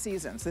many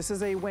seasons. This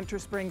is a winter,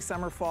 spring,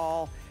 summer,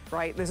 fall,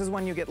 right? This is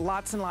one you get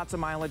lots and lots of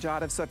mileage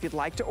out of, so if you'd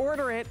like to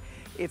order it,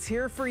 it's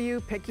here for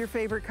you. Pick your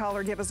favorite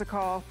color, give us a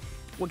call.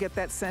 We'll get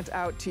that sent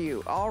out to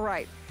you. All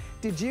right.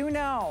 Did you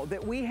know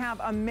that we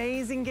have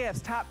amazing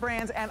gifts, top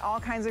brands, and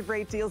all kinds of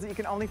great deals that you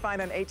can only find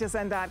on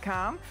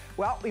hsn.com?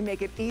 Well, we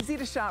make it easy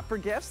to shop for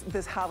gifts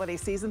this holiday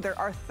season. There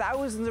are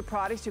thousands of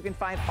products you can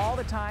find all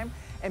the time,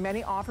 and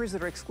many offers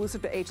that are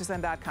exclusive to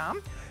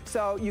hsn.com.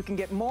 So you can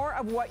get more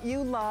of what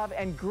you love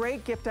and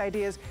great gift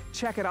ideas.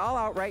 Check it all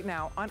out right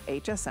now on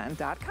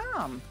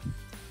hsn.com.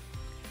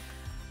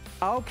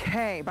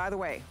 Okay, by the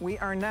way, we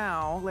are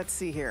now, let's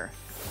see here,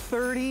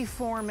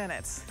 34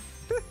 minutes.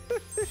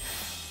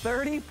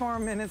 34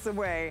 minutes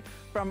away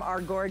from our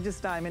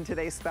gorgeous Diamond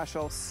Today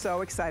special.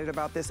 So excited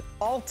about this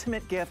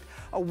ultimate gift,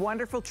 a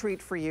wonderful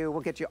treat for you. We'll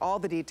get you all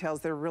the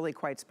details. They're really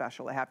quite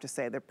special, I have to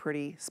say. They're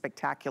pretty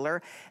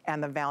spectacular,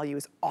 and the value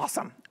is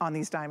awesome on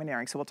these diamond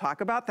earrings. So we'll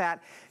talk about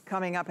that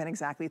coming up in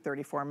exactly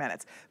 34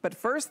 minutes. But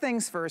first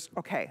things first,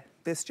 okay,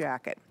 this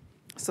jacket.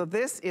 So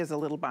this is a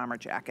little bomber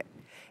jacket.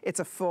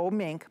 It's a faux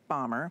mink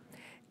bomber.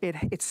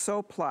 It's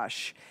so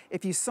plush.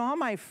 If you saw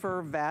my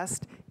fur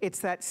vest, it's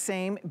that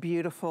same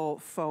beautiful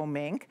faux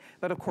mink,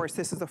 but of course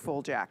this is a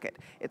full jacket.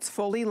 It's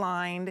fully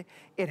lined.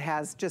 It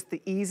has just the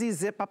easy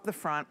zip up the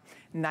front,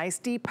 nice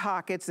deep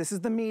pockets. This is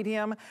the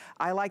medium.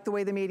 I like the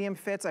way the medium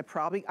fits.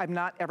 I've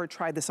not ever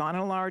tried this on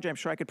a large. I'm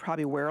sure I could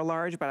probably wear a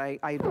large, but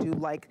I do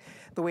like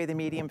the way the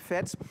medium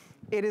fits.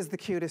 It is the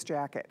cutest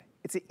jacket.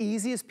 It's the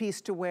easiest piece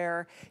to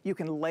wear. You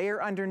can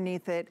layer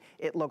underneath it.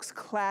 It looks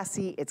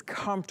classy, it's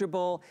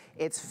comfortable,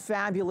 it's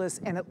fabulous,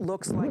 and it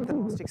looks like the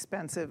most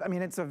expensive. I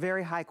mean, it's a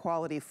very high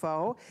quality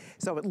faux,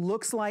 so it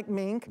looks like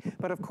mink,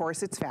 but of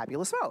course it's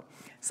fabulous faux.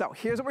 So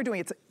here's what we're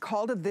doing. It's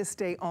called a This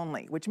Day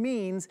Only, which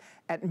means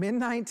at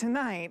midnight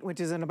tonight,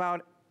 which is in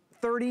about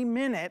 30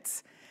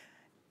 minutes,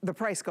 the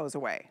price goes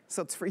away.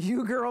 So it's for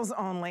you girls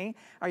only.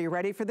 Are you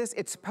ready for this?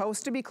 It's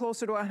supposed to be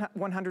closer to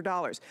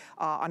 $100.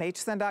 On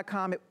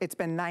hsn.com, it's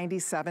been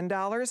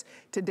 $97.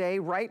 Today,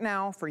 right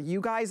now, for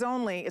you guys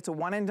only, it's a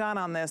one and done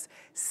on this,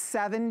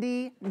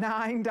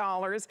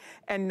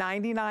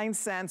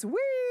 $79.99.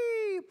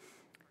 Whee!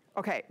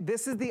 Okay,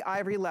 this is the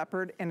ivory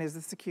leopard, and is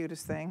this the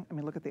cutest thing? I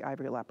mean, look at the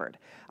ivory leopard.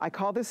 I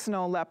call this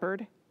snow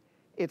leopard.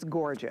 It's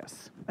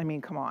gorgeous. I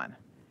mean, come on.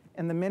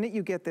 And the minute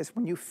you get this,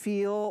 when you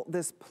feel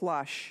this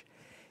plush,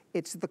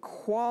 it's the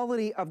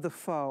quality of the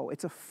faux.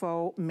 It's a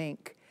faux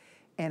mink,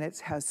 and it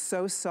has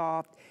so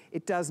soft.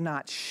 It does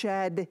not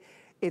shed.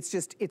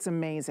 It's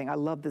amazing. I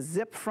love the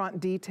zip front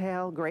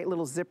detail, great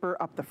little zipper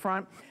up the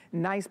front,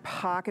 nice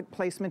pocket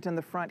placement in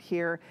the front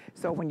here.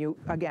 So when you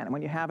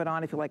have it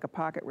on, if you like a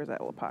pocket, where's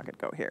that little pocket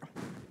go here?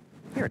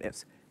 Here it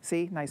is.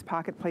 See, nice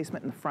pocket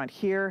placement in the front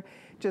here,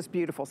 just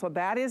beautiful. So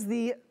that is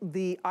the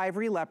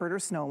ivory leopard or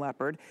snow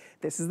leopard.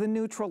 This is the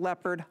neutral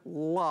leopard,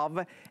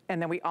 love.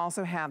 And then we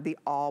also have the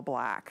all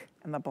black.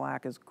 and the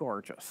black is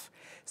gorgeous.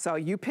 So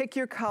you pick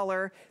your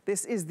color.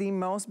 This is the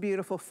most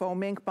beautiful faux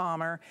mink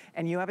bomber,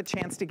 and you have a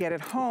chance to get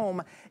it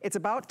home. It's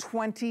about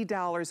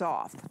 $20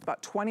 off,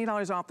 about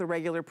 $20 off the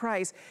regular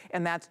price,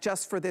 and that's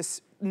just for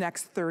this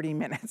next 30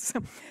 minutes.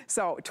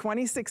 So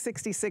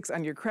 $26.66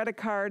 on your credit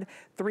card,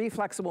 3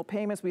 flexible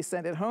payments. We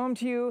send it home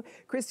to you.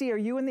 Christy, are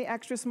you in the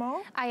extra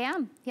small? I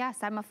am, yes.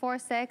 I'm a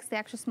 4'6". The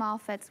extra small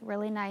fits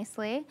really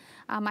nicely.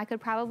 I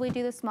could probably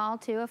do the small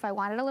too if I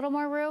wanted a little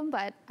more room,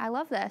 but I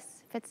love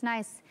this. Fits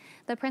nice.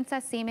 The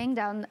princess seaming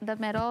down the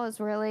middle is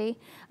really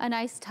a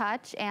nice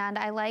touch, and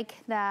I like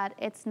that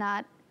it's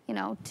not, you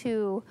know,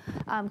 too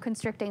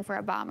constricting for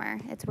a bomber.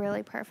 It's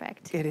really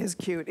perfect. It is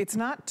cute. It's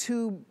not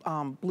too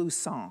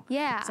blouson.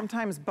 Yeah.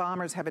 Sometimes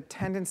bombers have a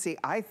tendency,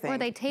 I think. Or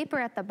they taper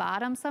at the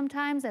bottom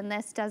sometimes, and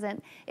this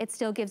doesn't. It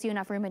still gives you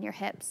enough room in your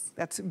hips.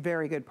 That's a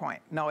very good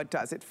point. No, it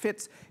does. It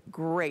fits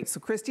great. So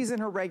Christy's in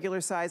her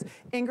regular size.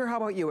 Inger, how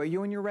about you? Are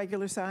you in your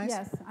regular size?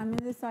 Yes, I'm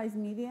in the size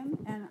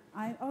medium, and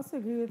I also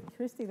agree with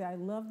Christy that I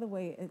love the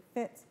way it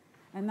fits.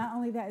 And not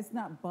only that, it's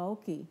not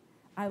bulky.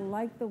 I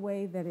like the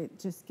way that it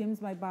just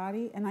skims my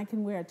body, and I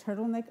can wear a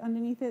turtleneck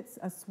underneath it,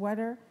 a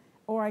sweater,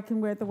 or I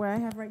can wear it the way I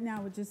have right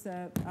now with just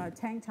a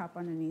tank top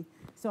underneath.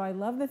 So I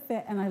love the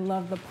fit, and I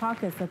love the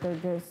pockets that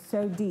they're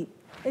so deep.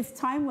 It's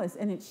timeless,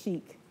 and it's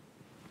chic.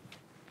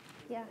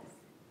 Yes.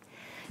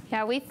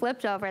 Yeah, we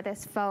flipped over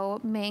this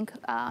faux mink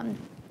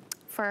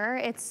fur.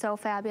 It's so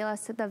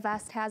fabulous. The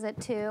vest has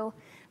it too,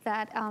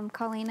 that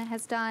Colleen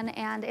has done,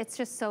 and it's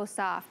just so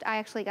soft. I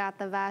actually got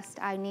the vest.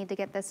 I need to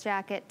get this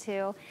jacket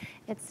too.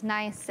 It's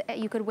nice.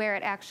 You could wear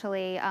it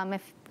actually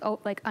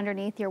like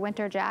underneath your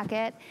winter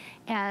jacket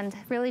and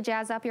really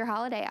jazz up your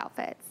holiday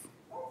outfits.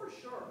 Oh, for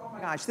sure. Oh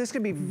my gosh, this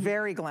could be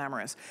very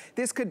glamorous.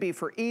 This could be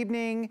for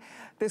evening.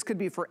 This could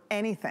be for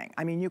anything.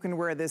 I mean, you can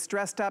wear this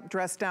dressed up,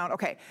 dressed down.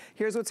 Okay,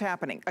 here's what's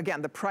happening.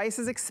 Again, the price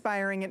is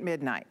expiring at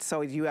midnight.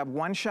 So you have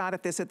one shot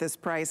at this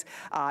price,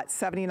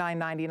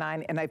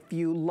 $79.99. And if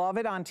you love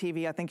it on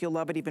TV, I think you'll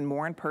love it even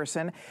more in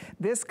person.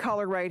 This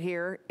color right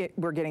here,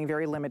 we're getting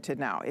very limited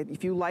now.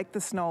 If you like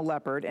the snow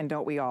leopard, and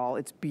don't we all,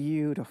 it's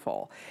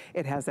beautiful.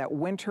 It has that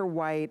winter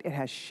white. It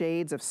has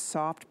shades of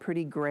soft,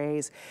 pretty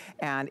grays.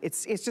 And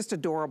it's just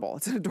adorable.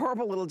 It's an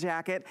adorable little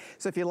jacket.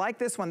 So if you like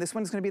this one's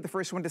going to be the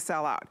first one to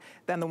sell out.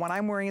 Then the one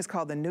I'm wearing is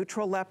called the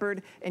Neutral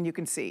Leopard, and you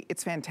can see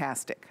it's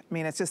fantastic. I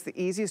mean, it's just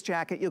the easiest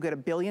jacket. You'll get a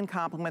billion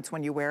compliments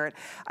when you wear it.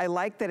 I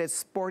like that it's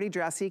sporty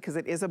dressy because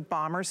it is a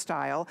bomber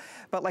style,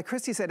 but like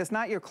Christy said, it's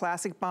not your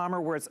classic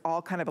bomber where it's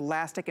all kind of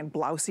elastic and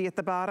blousy at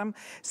the bottom.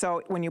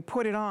 So when you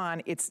put it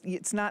on,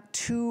 it's not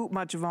too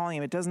much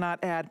volume. It does not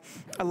add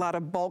a lot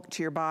of bulk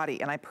to your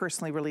body, and I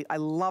personally I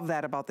love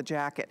that about the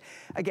jacket.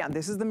 Again,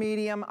 this is the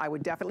medium. I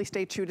would definitely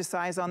stay true to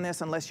size on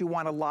this unless you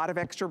want a lot of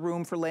extra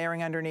room for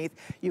layering underneath.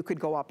 You could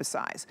go up a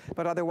size.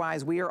 But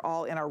otherwise, we are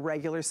all in our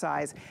regular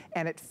size,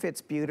 and it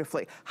fits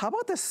beautifully. How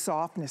about the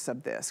softness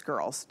of this,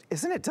 girls?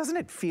 Doesn't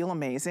it feel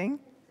amazing?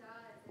 It does.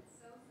 It's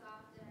so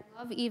soft, and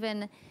I love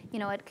even, you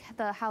know,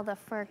 how the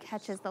fur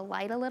catches the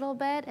light a little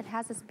bit. It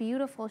has this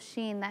beautiful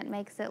sheen that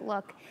makes it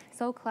look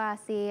so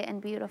classy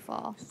and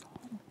beautiful.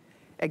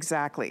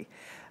 Exactly.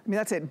 I mean,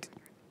 that's it.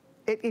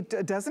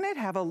 Doesn't it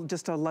have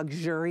just a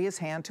luxurious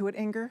hand to it,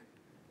 Inger?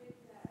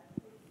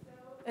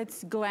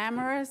 It's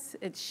glamorous,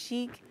 it's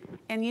chic,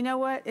 and you know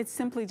what? It's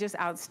simply just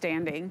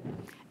outstanding.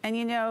 And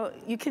you know,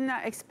 you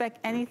cannot expect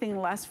anything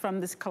less from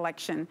this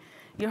collection.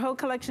 Your whole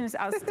collection is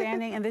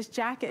outstanding, and this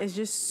jacket is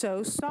just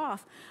so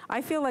soft.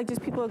 I feel like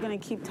just people are gonna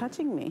keep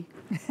touching me.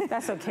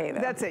 That's okay though.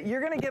 That's it,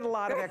 you're gonna get a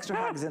lot of extra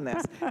hugs in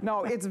this.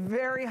 No, it's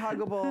very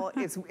huggable.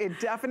 It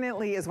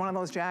definitely is one of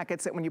those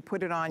jackets that when you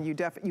put it on,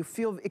 you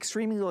feel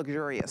extremely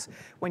luxurious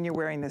when you're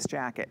wearing this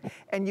jacket.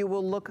 And you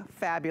will look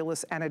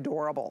fabulous and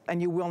adorable,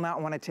 and you will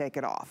not wanna take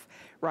it off,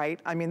 right?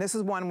 I mean, this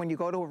is one when you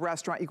go to a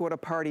restaurant, you go to a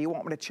party, you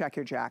won't wanna check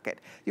your jacket.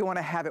 You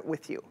wanna have it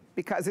with you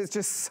because it's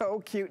just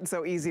so cute and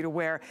so easy to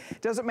wear.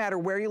 Doesn't matter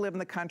where you live in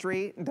the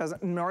country,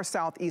 north,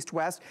 south, east,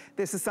 west,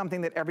 this is something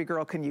that every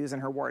girl can use in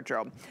her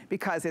wardrobe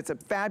because it's a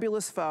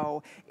fabulous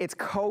faux, it's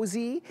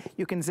cozy,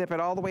 you can zip it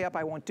all the way up.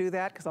 I won't do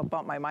that because I'll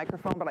bump my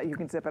microphone, but you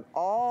can zip it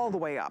all the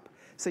way up.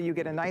 So you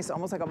get a nice,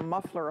 almost like a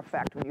muffler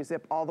effect when you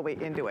zip all the way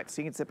into it.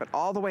 So you can zip it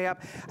all the way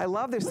up. I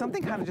love, there's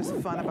something kind of just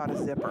fun about a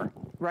zipper,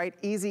 right?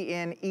 Easy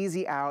in,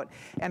 easy out.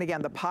 And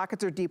again, the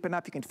pockets are deep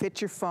enough, you can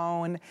fit your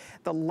phone.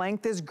 The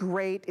length is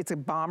great. It's a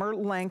bomber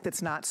length.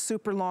 It's not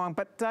super long,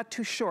 but not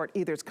too short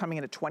either. It's coming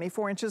in at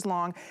 24 inches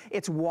long.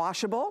 It's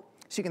washable.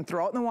 So you can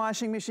throw it in the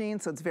washing machine,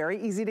 so it's very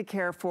easy to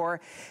care for.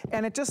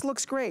 And it just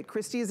looks great.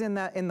 Christy's in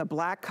the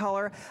black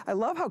color. I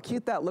love how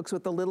cute that looks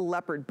with the little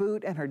leopard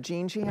boot and her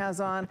jeans she has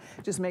on.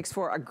 Just makes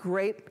for a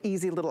great,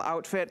 easy little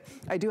outfit.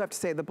 I do have to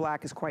say the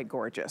black is quite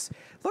gorgeous.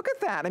 Look at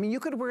that. I mean, you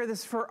could wear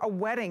this for a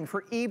wedding,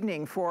 for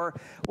evening, for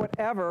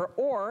whatever,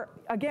 or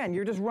again,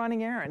 you're just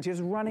running errands, you're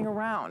just running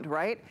around,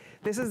 right?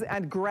 This is a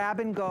grab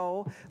and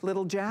go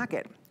little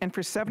jacket. And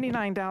for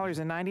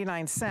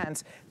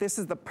 $79.99, this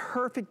is the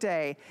perfect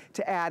day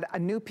to add a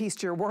new piece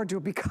to your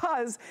wardrobe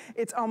because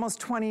it's almost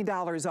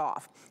 $20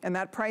 off. And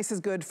that price is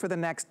good for the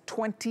next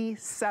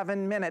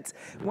 27 minutes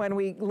when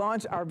we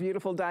launch our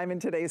beautiful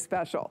Diamond Today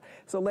special.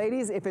 So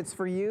ladies, if it's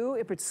for you,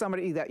 if it's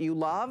somebody that you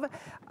love,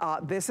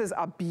 this is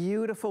a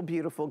beautiful,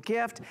 beautiful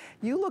gift.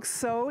 You look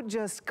so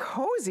just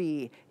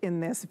cozy in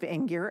this,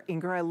 Inger.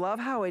 Inger, I love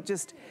how it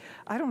just,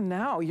 I don't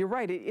know, you're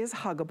right, it is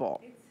huggable.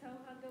 It's so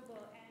huggable,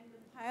 and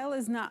the pile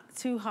is not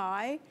too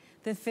high.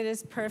 The fit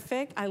is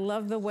perfect. I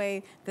love the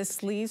way the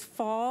sleeves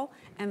fall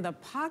and the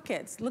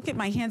pockets. Look at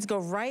my hands go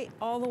right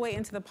all the way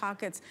into the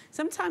pockets.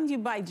 Sometimes you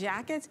buy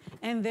jackets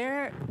and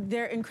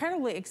they're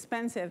incredibly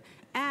expensive,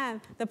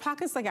 and the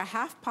pocket's like a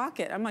half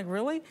pocket. I'm like,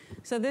 really?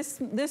 So this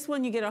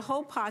one, you get a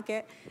whole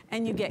pocket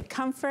and you get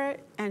comfort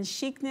and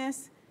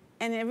chicness,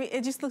 and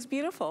it just looks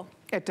beautiful.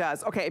 It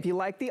does. Okay, if you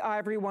like the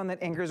ivory one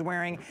that Inger's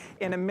wearing,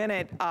 in a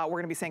minute, we're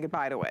gonna be saying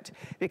goodbye to it.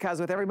 Because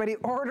with everybody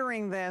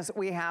ordering this,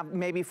 we have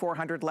maybe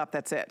 400 left,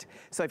 that's it.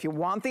 So if you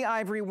want the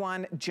ivory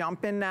one,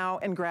 jump in now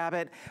and grab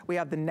it. We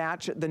have the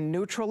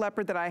neutral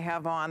leopard that I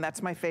have on.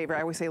 That's my favorite.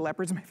 I always say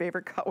leopard's my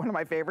favorite, one of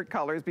my favorite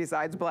colors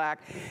besides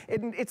black.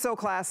 It's so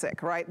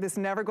classic, right? This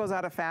never goes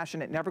out of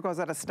fashion. It never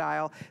goes out of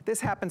style. This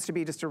happens to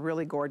be just a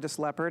really gorgeous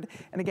leopard.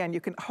 And again,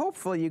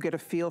 hopefully you get a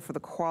feel for the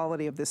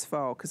quality of this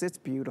faux, because it's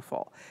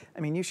beautiful.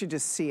 I mean, you should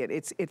just see it.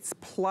 It's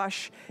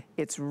plush,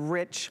 it's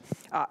rich.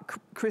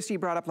 Christy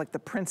brought up like the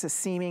princess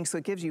seaming, so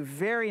it gives you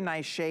very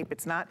nice shape.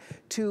 It's not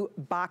too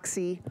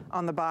boxy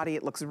on the body.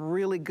 It looks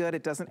really good.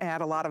 It doesn't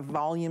add a lot of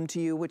volume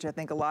to you, which I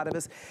think a lot of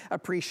us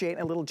appreciate in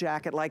a little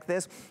jacket like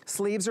this.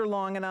 Sleeves are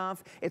long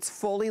enough. It's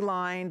fully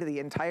lined, the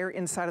entire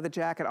inside of the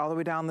jacket all the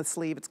way down the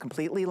sleeve. It's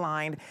completely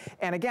lined.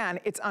 And again,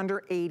 it's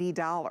under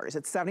 $80.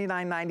 It's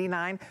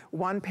 $79.99.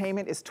 One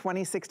payment is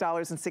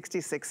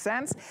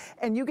 $26.66.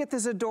 And you get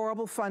this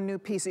adorable, fun new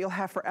piece that you'll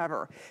have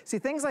forever. See,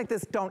 things like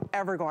this don't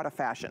ever go out of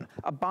fashion.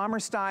 A bomber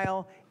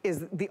style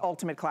is the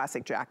ultimate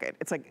classic jacket.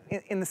 It's like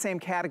in the same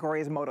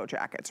category as moto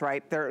jackets,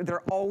 right?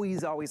 They're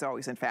always, always,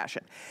 always in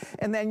fashion.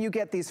 And then you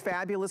get these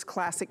fabulous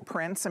classic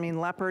prints. I mean,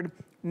 leopard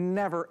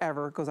never,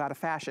 ever goes out of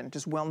fashion,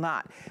 just will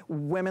not.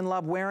 Women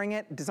love wearing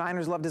it,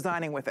 designers love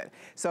designing with it.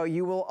 So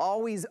you will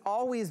always,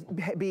 always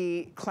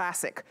be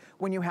classic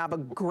when you have a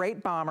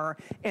great bomber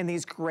and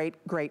these great,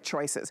 great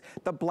choices.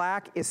 The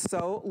black is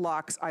so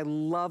luxe. I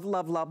love,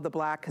 love, love the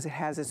black because it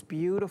has this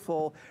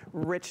beautiful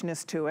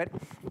richness to it.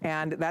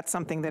 And that's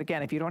something that,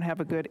 again, if you don't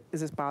have a good,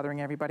 is this bothering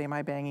everybody? Am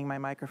I banging my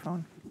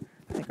microphone?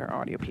 I think our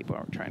audio people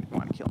are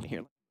want to kill me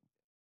here.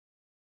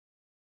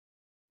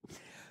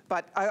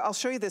 But I'll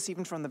show you this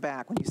even from the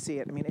back when you see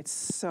it. I mean, it's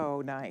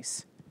so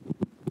nice. I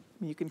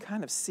mean, you can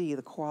kind of see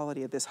the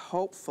quality of this,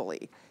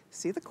 hopefully.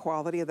 See the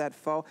quality of that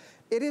faux?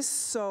 It is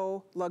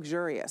so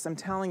luxurious. I'm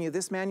telling you,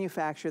 this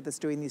manufacturer that's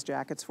doing these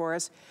jackets for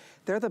us,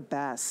 they're the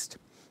best.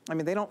 I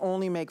mean, they don't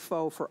only make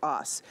faux for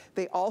us.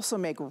 They also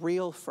make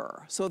real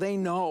fur, so they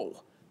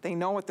know. They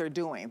know what they're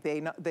doing.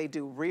 They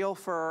do real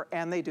fur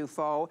and they do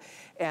faux,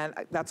 and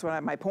that's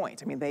my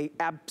point. I mean, they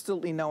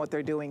absolutely know what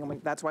they're doing,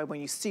 and that's why when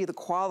you see the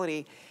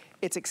quality,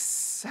 it's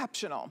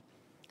exceptional.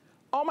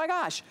 Oh my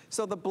gosh,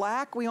 so the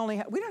black, we don't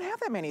have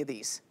that many of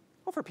these.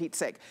 Oh, for Pete's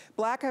sake.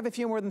 Black, I have a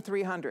few more than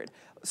 300.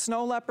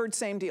 Snow leopard,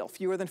 same deal,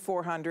 fewer than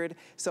 400.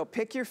 So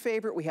pick your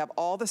favorite. We have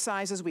all the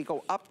sizes. We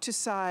go up to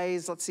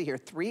size, let's see here,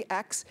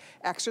 3X,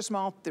 extra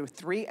small through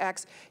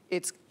 3X.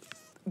 It's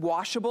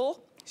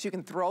washable, so you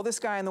can throw this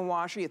guy in the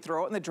washer, you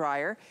throw it in the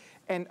dryer,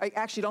 and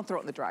actually don't throw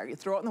it in the dryer. You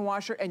throw it in the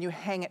washer and you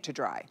hang it to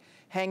dry.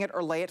 Hang it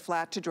or lay it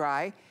flat to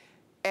dry.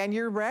 And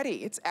you're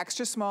ready. It's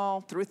extra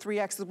small through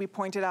 3X, as we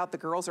pointed out. The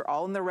girls are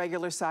all in their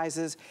regular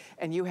sizes,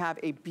 and you have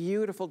a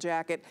beautiful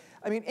jacket.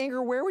 I mean,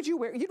 Inger, where would you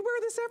wear? You'd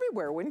wear this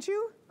everywhere, wouldn't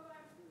you? Oh,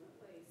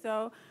 absolutely.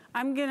 So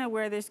I'm gonna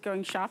wear this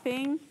going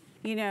shopping,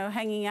 you know,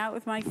 hanging out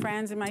with my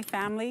friends and my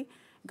family,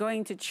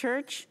 going to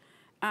church.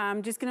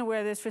 I'm just gonna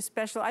wear this for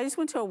special. I just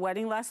went to a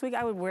wedding last week.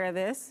 I would wear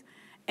this.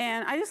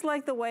 And I just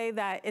like the way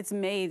that it's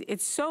made.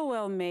 It's so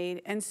well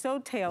made and so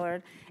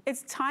tailored.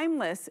 It's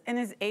timeless and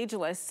is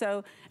ageless,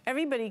 so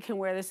everybody can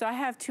wear this. So I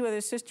have 2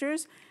 other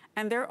sisters,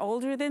 and they're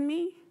older than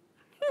me.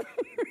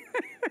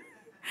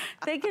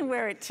 They can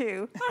wear it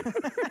too.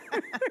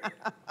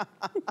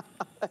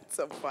 That's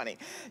so funny.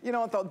 You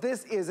know what though,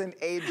 this is an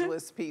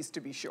ageless piece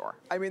to be sure.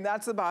 I mean,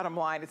 that's the bottom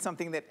line. It's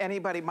something that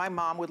anybody, my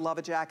mom would love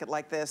a jacket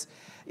like this.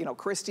 You know,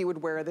 Christy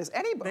would wear this.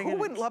 Anybody, who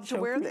wouldn't love to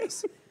wear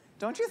this?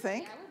 Don't you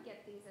think? Yeah, I would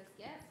get these as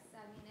gifts. I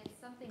mean, it's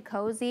something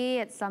cozy.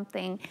 It's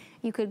something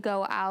you could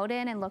go out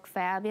in and look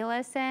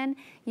fabulous in.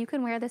 You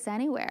can wear this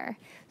anywhere.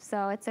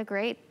 So it's a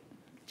great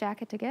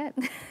jacket to get.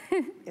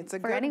 It's a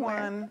good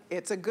one.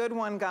 It's a good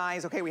one,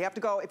 guys. Okay, we have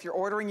to go. If you're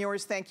ordering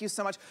yours, thank you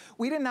so much.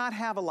 We did not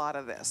have a lot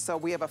of this. So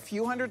we have a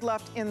few hundred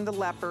left in the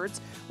leopards.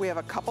 We have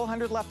a couple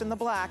hundred left in the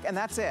black, and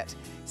that's it.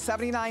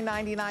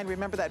 $79.99.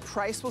 Remember, that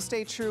price will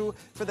stay true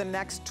for the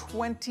next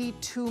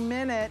 22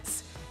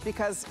 minutes.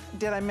 Because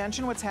did I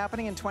mention what's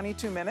happening in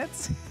 22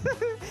 minutes?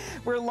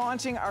 We're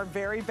launching our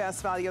very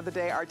best value of the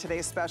day, our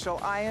today's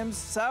special. I am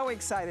so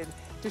excited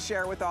to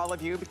share with all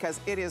of you because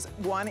it is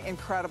one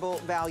incredible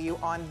value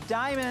on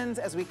diamonds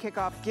as we kick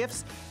off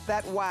gifts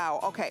that wow.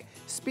 Okay,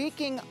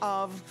 speaking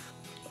of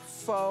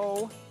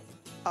faux,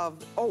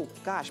 oh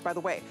gosh, by the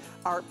way,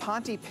 our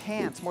Ponte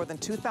pants, more than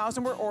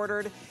 2,000 were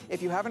ordered.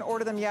 If you haven't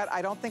ordered them yet,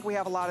 I don't think we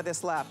have a lot of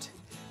this left.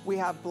 We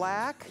have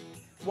black,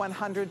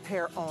 100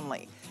 pair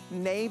only.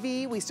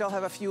 Navy, we still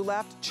have a few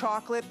left.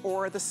 Chocolate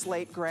or the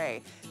slate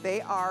gray. They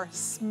are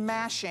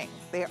smashing.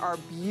 They are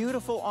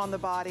beautiful on the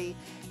body.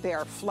 They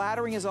are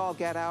flattering as all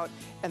get out.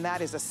 And that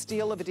is a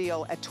steal of a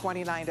deal at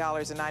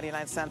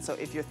 $29.99. So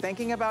if you're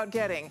thinking about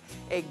getting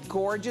a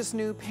gorgeous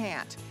new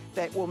pant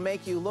that will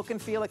make you look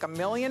and feel like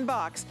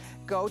 $1,000,000,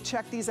 go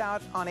check these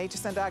out on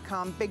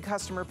hsn.com. Big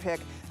customer pick.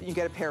 You can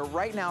get a pair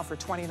right now for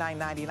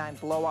 $29.99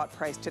 blowout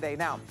price today.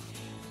 Now,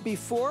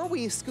 before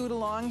we scoot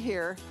along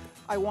here,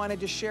 I wanted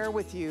to share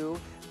with you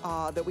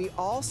that we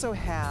also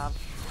have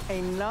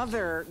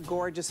another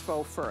gorgeous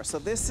faux fur. So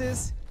this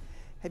is,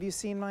 have you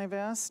seen my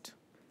vest?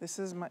 This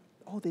is my,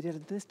 oh, they did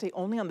it this day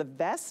only on the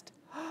vest?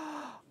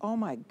 Oh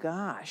my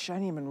gosh, I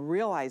didn't even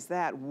realize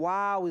that.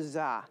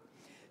 Wowza.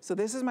 So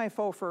this is my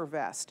faux fur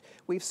vest.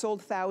 We've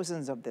sold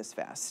thousands of this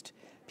vest.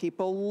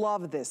 People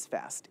love this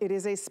vest. It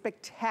is a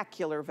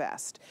spectacular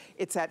vest.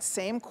 It's that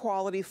same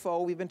quality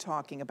faux we've been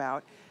talking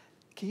about.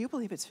 Can you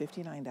believe it's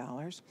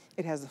 $59?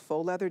 It has the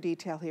faux leather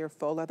detail here,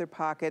 faux leather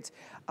pockets.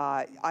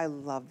 I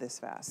love this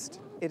vest.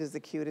 It is the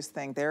cutest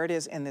thing. There it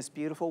is in this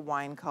beautiful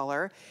wine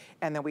color.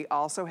 And then we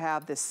also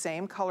have the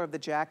same color of the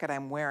jacket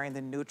I'm wearing,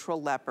 the neutral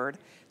leopard.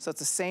 So it's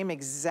the same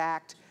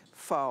exact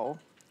faux,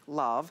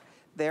 love.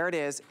 There it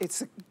is.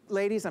 It's,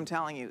 ladies, I'm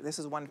telling you, this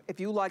is one, if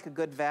you like a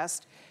good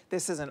vest,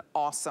 this is an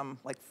awesome,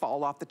 like,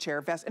 fall off the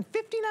chair vest. And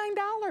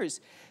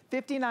 $59.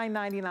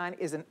 $59.99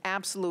 is an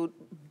absolute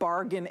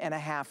bargain and a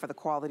half for the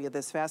quality of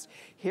this vest.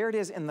 Here it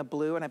is in the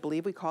blue, and I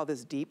believe we call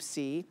this deep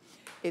sea.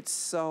 It's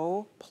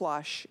so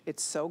plush.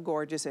 It's so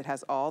gorgeous. It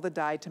has all the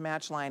dyed to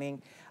match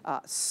lining.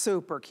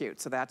 Super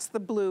cute. So that's the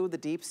blue, the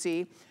deep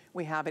sea.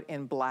 We have it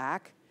in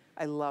black.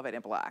 I love it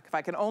in black. If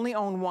I can only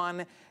own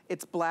one,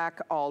 it's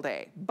black all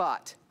day.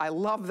 But I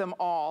love them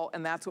all,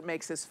 and that's what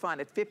makes this fun.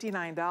 At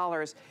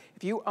 $59,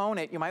 if you own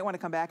it, you might want to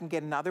come back and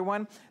get another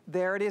one.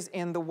 There it is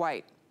in the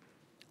white.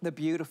 The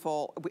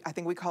beautiful, I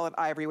think we call it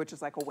ivory, which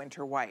is like a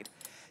winter white.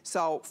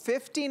 So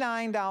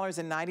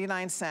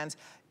 $59.99.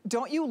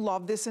 Don't you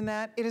love this,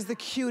 Annette? It is the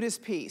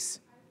cutest piece.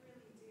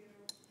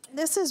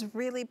 This is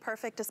really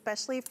perfect,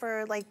 especially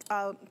for like,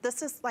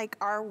 this is like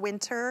our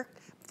winter,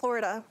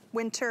 Florida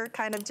winter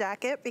kind of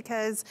jacket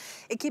because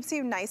it keeps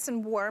you nice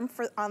and warm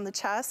on the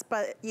chest,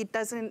 but it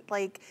doesn't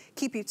like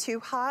keep you too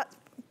hot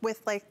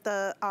with like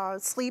the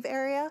sleeve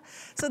area.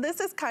 So this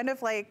is kind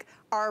of like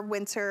our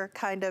winter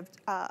kind of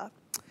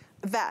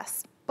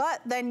vest.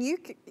 But then you,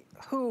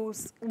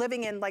 who's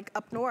living in like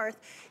up north,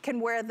 can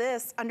wear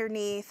this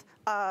underneath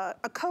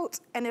a coat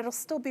and it'll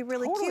still be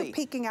really cute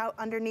peeking out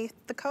underneath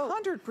the coat.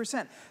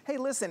 100%. Hey,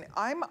 listen,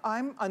 I'm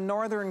a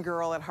northern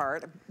girl at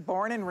heart,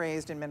 born and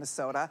raised in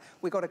Minnesota.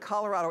 We go to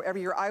Colorado every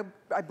year. I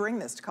bring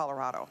this to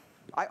Colorado.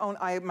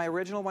 My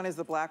original one is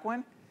the black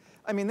one.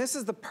 I mean, this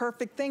is the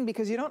perfect thing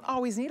because you don't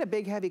always need a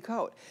big, heavy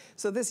coat.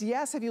 So this,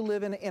 yes, if you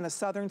live in a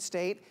southern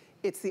state,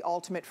 it's the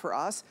ultimate for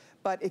us.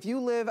 But if you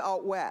live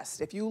out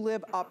west, if you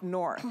live up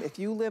north, if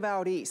you live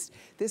out east,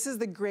 this is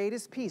the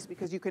greatest piece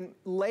because you can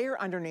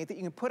layer underneath it.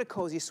 You can put a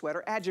cozy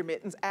sweater, add your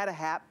mittens, add a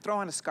hat, throw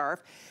on a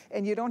scarf,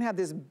 and you don't have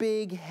this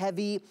big,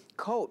 heavy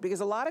coat. Because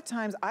a lot of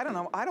times, I don't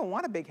know, I don't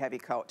want a big, heavy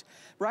coat,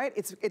 right?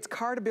 It's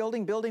car to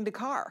building, building to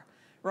car.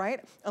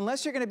 Right?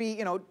 Unless you're going to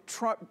be,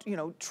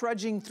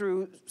 trudging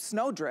through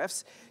snow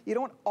drifts, you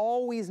don't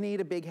always need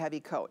a big,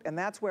 heavy coat. And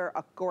that's where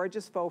a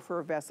gorgeous faux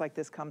fur vest like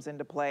this comes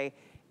into play.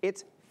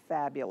 It's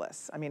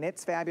fabulous. I mean,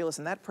 it's fabulous.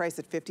 And that price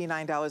at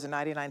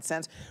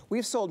 $59.99.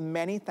 We've sold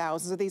many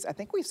thousands of these. I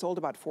think we've sold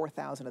about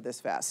 4,000 of this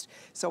vest.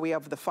 So we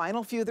have the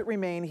final few that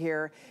remain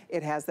here.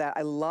 It has that.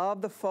 I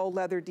love the faux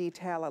leather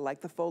detail. I like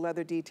the faux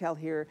leather detail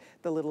here,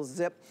 the little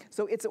zip.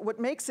 So it's what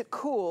makes it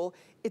cool.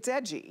 It's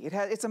edgy.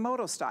 It's a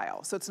moto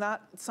style. So it's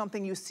not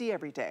something you see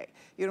every day.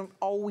 You don't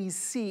always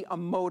see a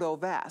moto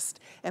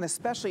vest, and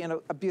especially in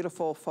a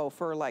beautiful faux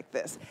fur like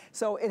this.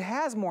 So it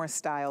has more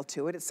style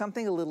to it. It's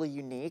something a little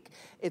unique.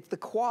 The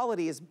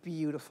quality is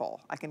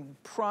beautiful. I can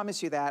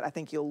promise you that. I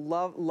think you'll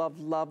love, love,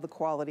 love the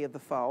quality of the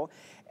faux.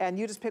 And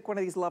you just pick one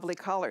of these lovely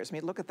colors. I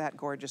mean, look at that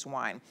gorgeous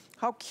wine.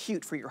 How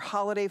cute for your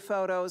holiday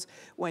photos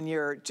when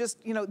you're just,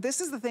 this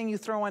is the thing you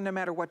throw on no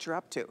matter what you're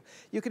up to.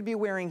 You could be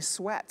wearing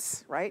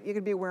sweats, right? You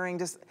could be wearing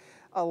just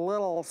a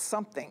little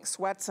something,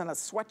 sweats and a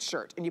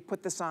sweatshirt, and you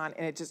put this on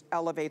and it just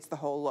elevates the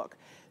whole look.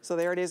 So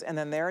there it is, and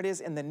then there it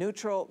is in the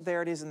neutral,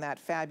 there it is in that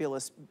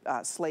fabulous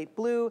slate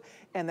blue,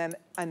 and then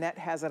Annette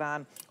has it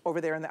on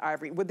over there in the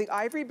ivory. Would the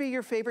ivory be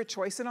your favorite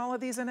choice in all of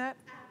these, Annette?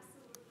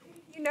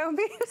 You know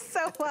me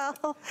so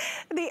well.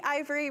 The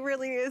ivory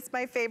really is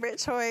my favorite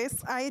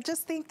choice. I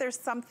just think there's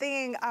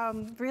something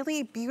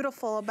really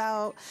beautiful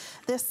about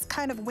this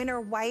kind of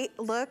winter white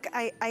look.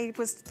 I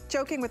was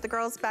joking with the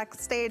girls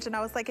backstage and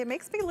I was like, it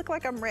makes me look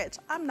like I'm rich.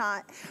 I'm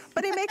not,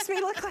 but it makes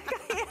me look like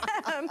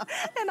I am,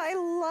 and I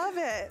love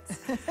it.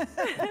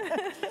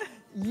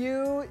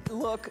 You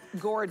look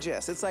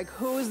gorgeous. It's like,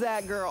 who's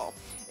that girl?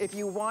 If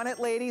you want it,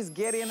 ladies,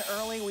 get in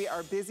early. We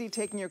are busy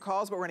taking your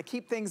calls, but we're gonna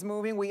keep things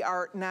moving. We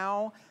are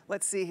now,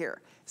 let's see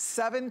here,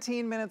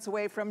 17 minutes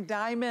away from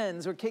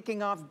diamonds. We're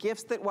kicking off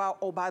gifts that wow.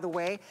 Oh, by the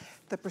way,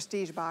 the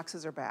prestige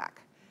boxes are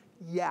back.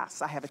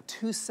 Yes, I have a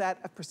 2 set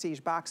of prestige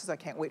boxes. I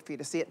can't wait for you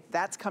to see it.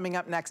 That's coming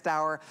up next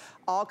hour.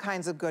 All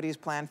kinds of goodies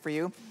planned for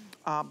you.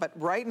 But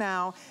right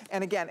now,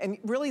 and again, and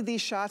really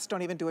these shots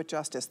don't even do it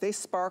justice. They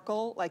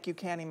sparkle like you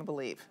can't even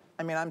believe.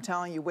 I mean, I'm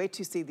telling you, wait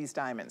till you see these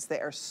diamonds. They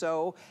are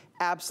so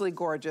absolutely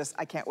gorgeous.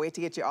 I can't wait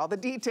to get you all the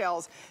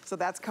details. So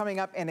that's coming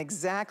up in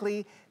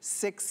exactly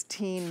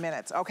 16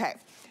 minutes. Okay,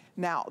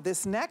 now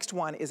this next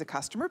one is a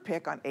customer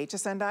pick on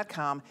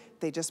hsn.com.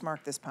 They just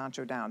marked this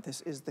poncho down.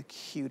 This is the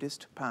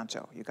cutest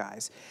poncho, you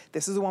guys.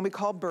 This is the one we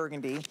call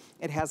burgundy.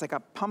 It has like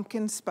a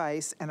pumpkin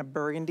spice and a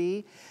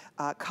burgundy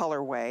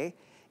colorway.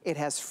 It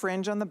has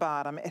fringe on the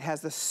bottom. It has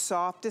the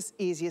softest,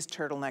 easiest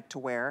turtleneck to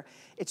wear.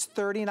 It's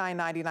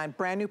 $39.99,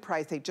 brand new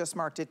price. They just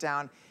marked it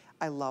down.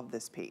 I love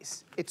this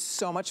piece. It's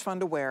so much fun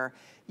to wear.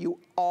 You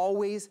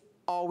always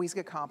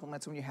get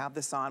compliments when you have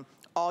this on.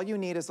 All you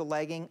need is a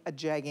legging, a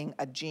jegging,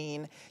 a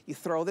jean. You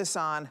throw this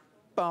on,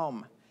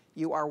 boom.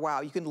 You are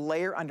wow. You can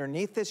layer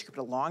underneath this. You can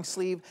put a long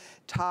sleeve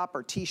top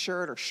or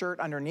t-shirt or shirt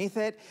underneath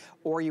it,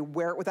 or you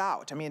wear it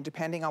without. I mean,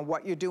 depending on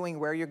what you're doing,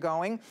 where you're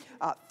going.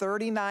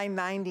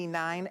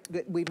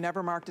 $39.99. We've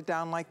never marked it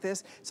down like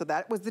this. So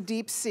that was the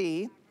deep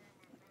sea,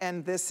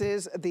 and this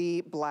is the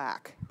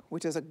black,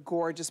 which is a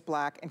gorgeous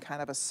black and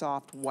kind of a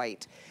soft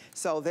white.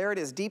 So there it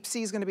is. Deep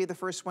sea is going to be the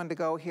first one to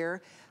go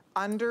here.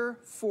 Under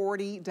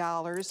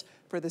 $40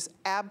 for this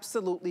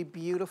absolutely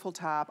beautiful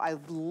top. I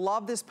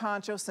love this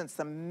poncho since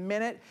the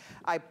minute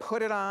I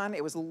put it on.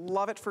 It was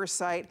love at first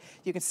sight.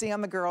 You can see on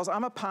the girls,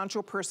 I'm a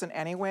poncho person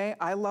anyway.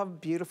 I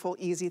love beautiful,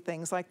 easy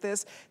things like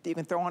this that you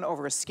can throw on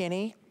over a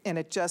skinny, and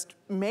it just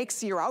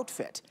makes your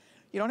outfit.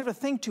 You don't have to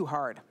think too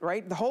hard,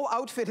 right? The whole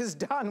outfit is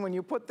done when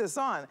you put this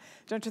on.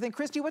 Don't you think?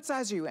 Christy, what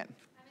size are you in? I'm in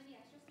the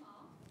extra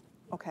small.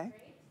 Okay.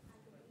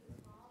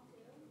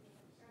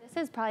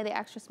 This is probably the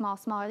extra small.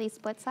 Are these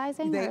split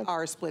sizing? They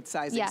are split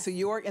sizing. Yes. So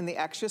you're in the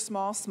extra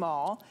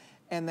small,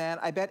 and then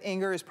I bet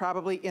Inger is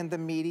probably in the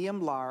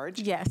medium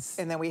large. Yes.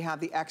 And then we have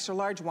the extra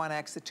large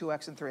 1X, the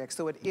 2X, and 3X.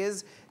 So it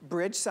is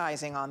bridge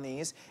sizing on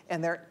these.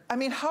 And they're, I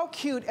mean, how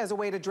cute as a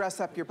way to dress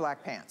up your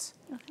black pants.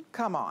 Okay.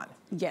 Come on.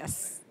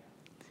 Yes.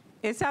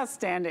 It's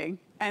outstanding.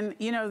 And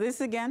you know,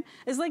 this again,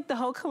 is like the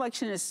whole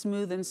collection is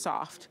smooth and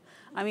soft.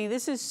 I mean,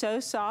 this is so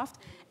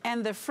soft.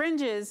 And the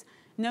fringes,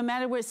 no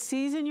matter what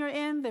season you're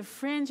in, the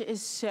fringe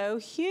is so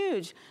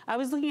huge. I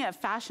was looking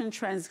at fashion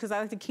trends because I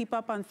like to keep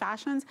up on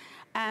fashions,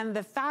 and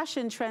the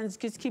fashion trends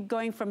just keep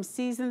going from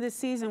season to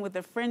season with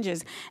the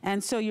fringes.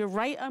 And so you're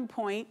right on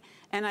point,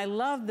 and I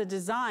love the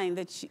design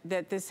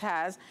that this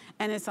has,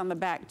 and it's on the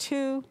back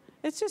too.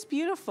 It's just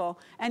beautiful.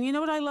 And you know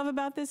what I love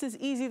about this? It's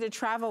easy to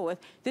travel with.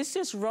 This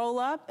just roll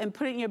up and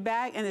put it in your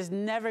bag, and it's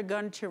never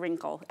going to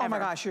wrinkle, ever. Oh my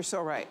gosh, you're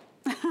so right.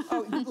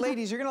 Oh,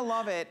 ladies, you're gonna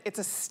love it. It's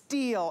a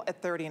steal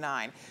at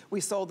 $39.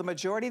 We sold the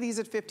majority of these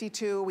at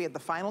 $52. We had the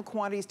final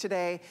quantities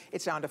today.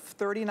 It's down to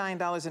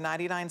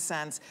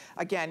 $39.99.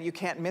 Again, you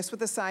can't miss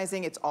with the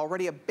sizing. It's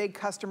already a big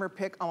customer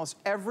pick. Almost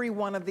every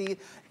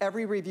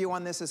review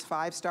on this is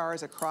 5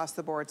 stars across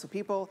the board. So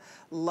people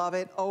love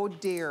it. Oh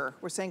dear,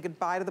 we're saying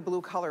goodbye to the blue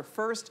color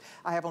first.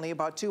 I have only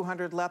about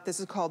 200 left. This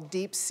is called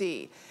Deep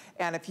Sea.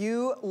 And if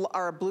you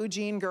are a blue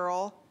jean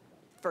girl,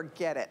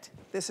 forget it.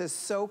 This is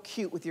so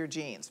cute with your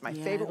jeans. My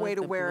favorite way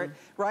to wear it,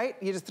 right?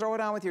 You just throw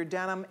it on with your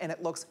denim and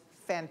it looks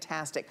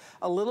fantastic.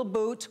 A little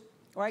boot,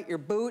 right? Your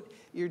boot,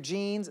 your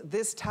jeans,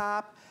 this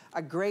top,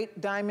 a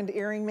great diamond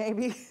earring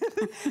maybe,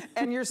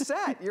 and you're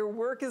set. Your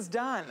work is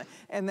done.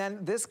 And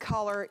then this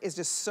color is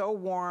just so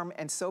warm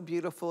and so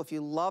beautiful. If you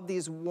love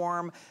these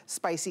warm,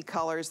 spicy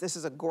colors, this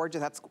is a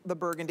gorgeous, that's the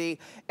burgundy.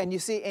 And you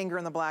see Inger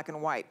in the black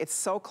and white. It's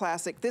so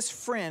classic. This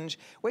fringe,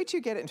 wait till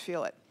you get it and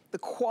feel it. The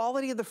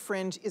quality of the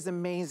fringe is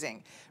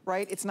amazing,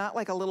 right? It's not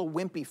like a little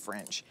wimpy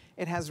fringe.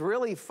 It has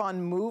really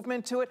fun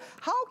movement to it.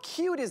 How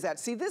cute is that?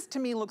 See, this to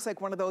me looks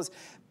like one of those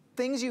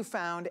things you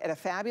found at a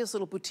fabulous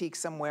little boutique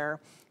somewhere.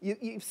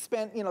 You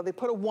spent, you know, they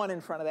put a 1 in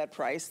front of that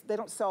price. They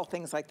don't sell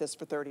things like this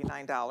for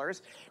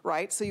 $39,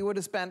 right? So you would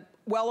have spent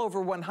well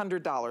over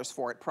 $100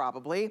 for it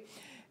probably.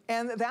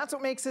 And that's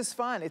what makes this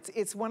fun.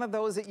 It's one of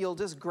those that you'll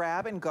just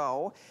grab and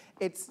go.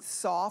 It's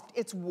soft,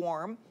 it's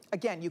warm.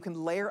 Again, you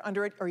can layer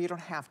under it or you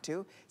don't have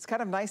to. It's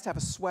kind of nice to have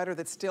a sweater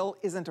that still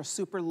isn't a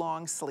super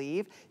long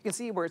sleeve. You can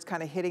see where it's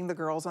kind of hitting the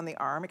girls on the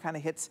arm. It kind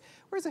of hits,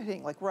 where's it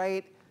hitting? Like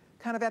right,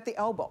 kind of at the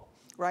elbow,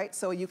 right?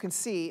 So you can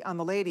see on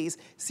the ladies,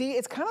 see,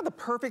 it's kind of the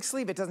perfect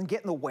sleeve. It doesn't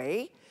get in the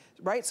way,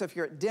 right? So if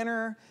you're at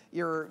dinner,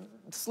 your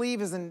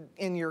sleeve is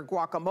in your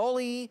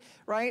guacamole,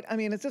 right? I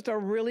mean, it's just a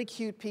really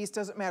cute piece.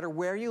 Doesn't matter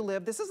where you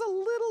live. This is a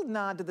little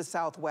nod to the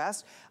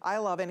Southwest. I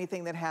love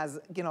anything that has,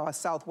 you know, a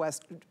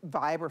Southwest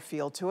vibe or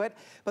feel to it.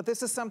 But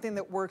this is something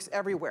that works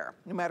everywhere,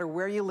 no matter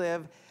where you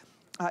live.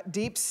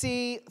 Deep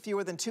sea,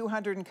 fewer than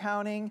 200 and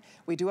counting.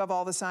 We do have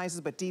all the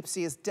sizes, but deep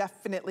sea is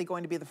definitely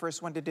going to be the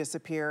first one to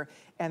disappear.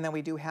 And then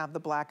we do have the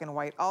black and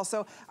white.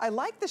 Also, I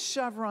like the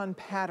chevron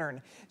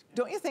pattern.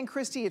 Don't you think,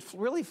 Christy, it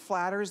really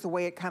flatters the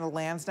way it kind of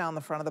lands down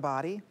the front of the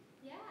body?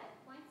 Yeah,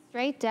 it points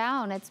straight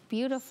down. It's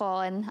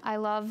beautiful, and I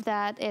love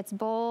that it's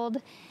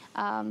bold.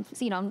 So,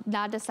 you know,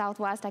 nod to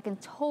Southwest. I can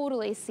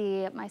totally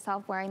see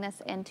myself wearing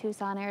this in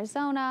Tucson,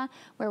 Arizona,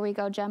 where we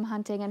go gem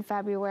hunting in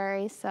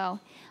February.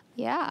 So,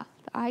 yeah,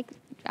 I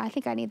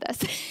think I need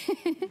this.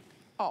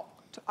 Oh,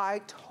 I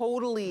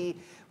totally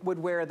would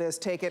wear this,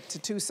 take it to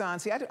Tucson.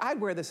 See, I'd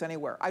wear this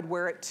anywhere. I'd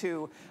wear it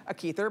to a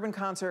Keith Urban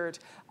concert.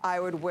 I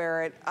would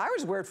wear it, I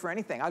always wear it for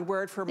anything. I'd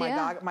wear it for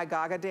my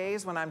Gaga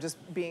days when I'm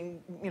just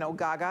being, you know,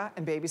 Gaga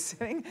and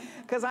babysitting,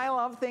 because I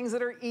love things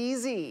that are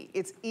easy.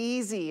 It's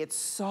easy, it's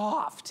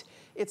soft.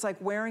 It's like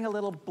wearing a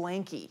little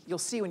blankie. You'll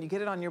see when you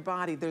get it on your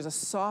body, there's a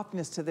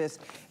softness to this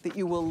that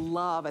you will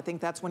love. I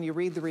think that's when you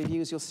read the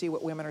reviews, you'll see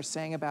what women are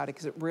saying about it,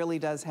 because it really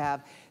does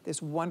have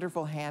this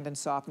wonderful hand and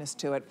softness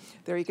to it.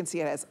 There you can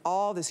see it has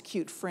all this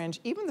cute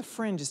fringe. Even the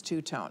fringe is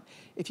two-tone,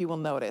 if you will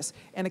notice.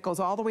 And it goes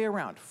all the way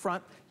around,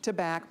 front to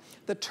back.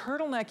 The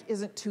turtleneck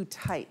isn't too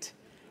tight.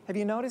 Have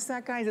you noticed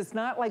that, guys? It's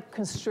not like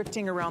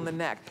constricting around the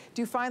neck.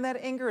 Do you find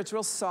that, Inger? It's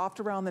real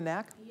soft around the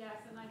neck? Yes,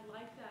 and I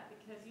like that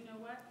because you know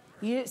what?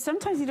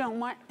 Sometimes you don't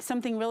want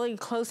something really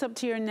close up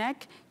to your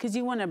neck because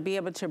you want to be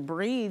able to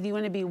breathe. You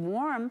want to be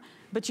warm,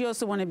 but you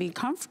also want to be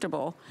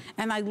comfortable.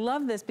 And I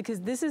love this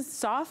because this is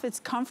soft, it's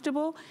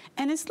comfortable,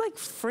 and it's like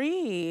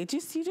free. You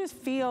just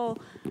feel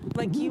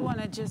like you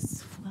want to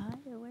just fly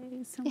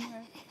away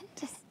somewhere.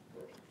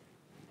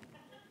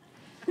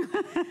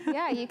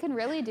 Yeah, you can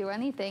really do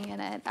anything in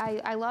it.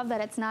 I love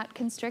that it's not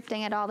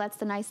constricting at all. That's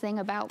the nice thing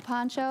about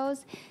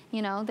ponchos.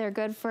 You know, they're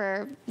good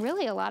for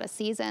really a lot of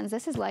seasons.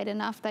 This is light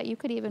enough that you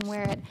could even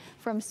wear it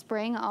from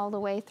spring all the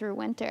way through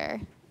winter.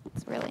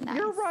 It's really nice.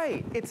 You're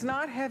right. It's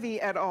not heavy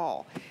at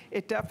all.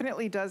 It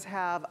definitely does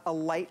have a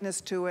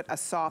lightness to it, a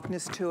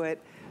softness to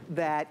it,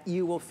 that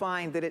you will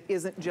find that it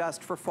isn't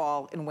just for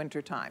fall and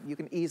winter time. You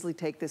can easily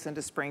take this into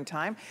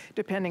springtime,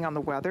 depending on the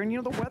weather. And you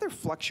know, the weather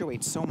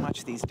fluctuates so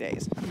much these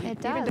days.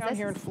 It does. Even down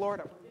here in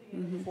Florida,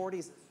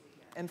 40s.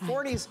 And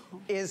 40s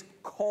is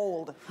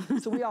cold.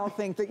 So we all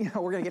think that, you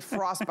know, we're gonna get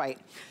frostbite.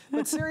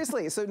 But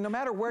seriously, so no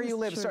matter where you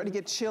live, it's starting to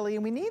get chilly,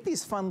 and we need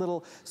these fun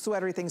little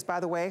sweatery things.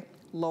 By the way,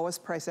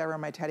 lowest price ever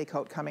on my teddy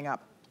coat coming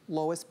up.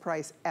 Lowest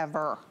price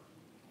ever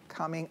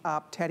coming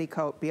up, teddy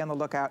coat, be on the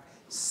lookout.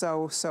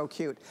 So, so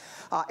cute.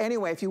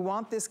 Anyway, if you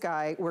want this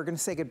guy, we're gonna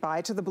say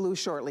goodbye to the blue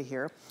shortly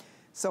here.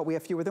 So we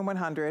have fewer than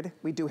 100.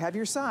 We do have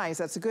your size,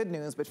 that's the good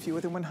news, but fewer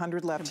than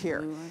 100 left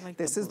here. Like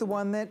this is the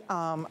one that,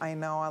 I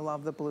know, I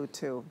love the blue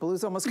too.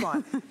 Blue's almost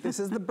gone. This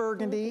is the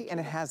burgundy, and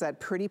it has that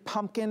pretty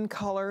pumpkin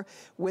color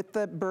with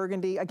the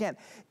burgundy. Again,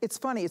 it's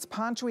funny, it's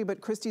poncho-y, but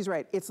Christy's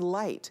right, it's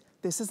light.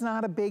 This is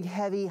not a big,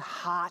 heavy,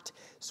 hot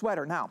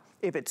sweater. Now,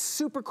 if it's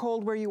super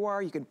cold where you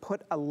are, you can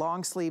put a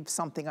long sleeve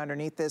something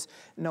underneath this,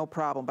 no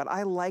problem. But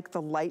I like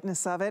the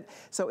lightness of it.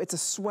 So it's a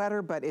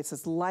sweater, but it's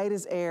as light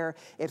as air.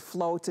 It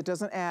floats. It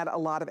doesn't add a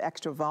lot of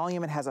extra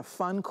volume. It has a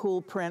fun,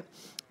 cool print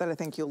that I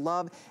think you'll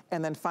love.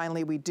 And then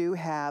finally, we do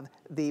have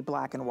the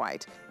black and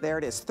white. There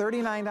it is,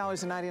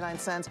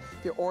 $39.99.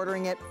 If you're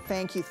ordering it,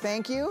 thank you,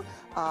 thank you.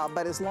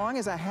 But as long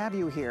as I have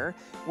you here,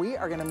 we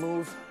are gonna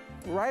move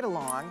right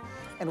along,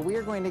 and we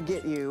are going to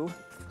get you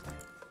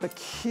the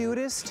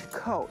cutest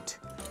coat.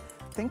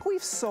 I think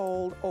we've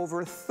sold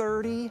over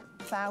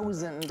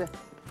 30,000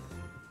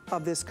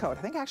 of this coat.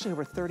 I think actually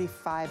over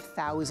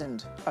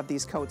 35,000 of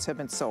these coats have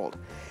been sold.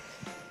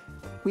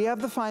 We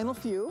have the final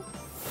few,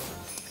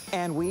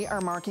 and we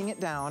are marking it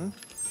down.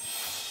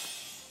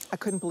 I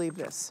couldn't believe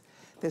this.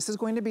 This is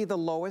going to be the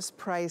lowest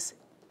price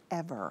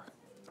ever.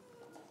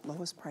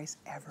 Lowest price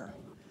ever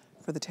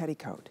for the teddy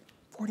coat,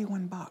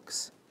 41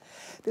 bucks.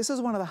 This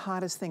is one of the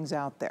hottest things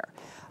out there.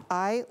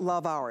 I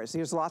love ours.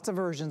 There's lots of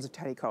versions of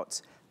teddy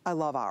coats. I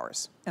love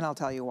ours, and I'll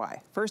tell you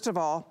why. First of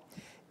all,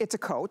 it's a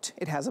coat.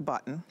 It has a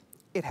button.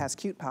 It has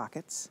cute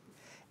pockets.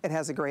 It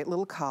has a great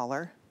little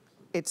collar.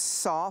 It's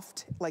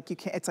soft, like you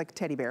can. It's like a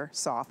teddy bear,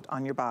 soft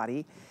on your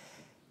body.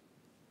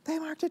 They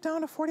marked it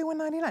down to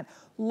 $41.99.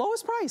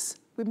 Lowest price.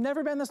 We've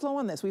never been this low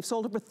on this. We've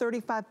sold over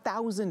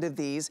 35,000 of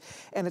these,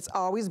 and it's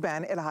always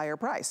been at a higher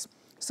price.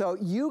 So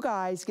you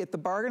guys get the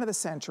bargain of the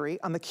century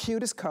on the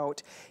cutest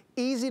coat.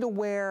 Easy to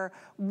wear,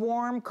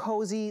 warm,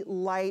 cozy,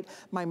 light.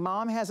 My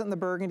mom has it in the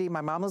burgundy.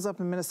 My mom lives up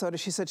in Minnesota.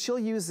 She said she'll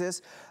use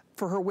this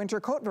for her winter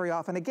coat very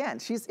often. Again,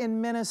 she's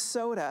in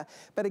Minnesota.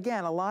 But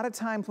again, a lot of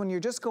times when you're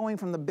just going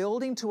from the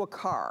building to a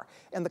car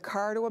and the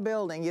car to a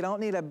building, you don't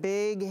need a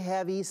big,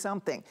 heavy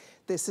something.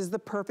 This is the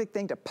perfect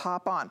thing to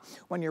pop on.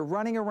 When you're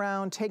running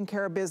around, taking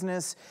care of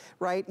business,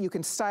 right? You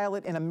can style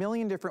it in a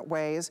million different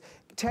ways.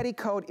 Teddy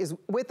coat is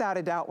without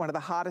a doubt one of the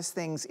hottest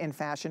things in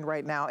fashion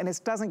right now, and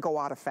it doesn't go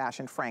out of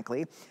fashion,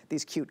 frankly,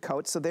 these cute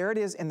coats. So there it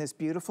is in this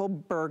beautiful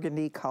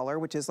burgundy color,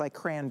 which is like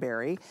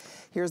cranberry.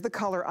 Here's the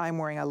color I'm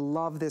wearing. I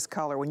love this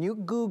color. When you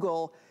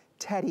Google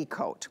Teddy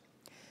coat,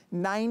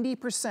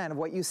 90% of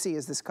what you see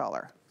is this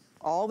color.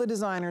 All the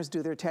designers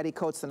do their teddy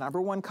coats. The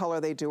 #1 color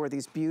they do are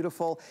these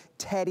beautiful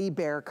teddy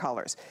bear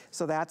colors.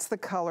 So that's the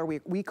color,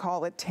 we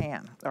call it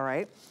tan, all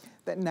right?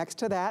 But next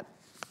to that,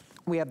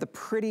 we have the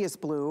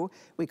prettiest blue.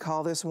 We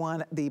call this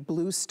one the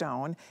blue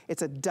stone.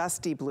 It's a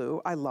dusty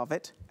blue. I love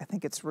it. I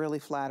think it's really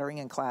flattering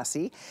and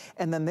classy.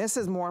 And then this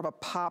is more of a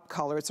pop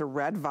color. It's a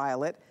red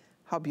violet.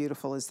 How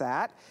beautiful is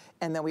that?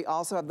 And then we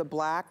also have the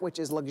black, which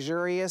is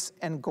luxurious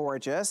and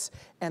gorgeous.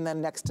 And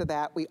then next to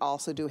that, we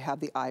also do have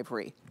the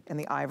ivory. And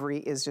the ivory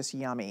is just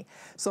yummy.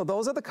 So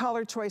those are the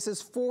color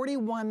choices,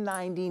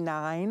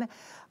 $41.99.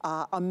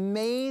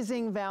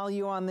 Amazing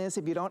value on this.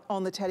 If you don't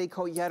own the Teddy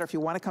coat yet, or if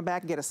you want to come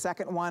back and get a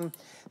second one,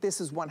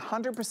 this is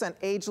 100%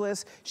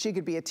 ageless. She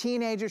could be a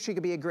teenager, she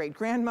could be a great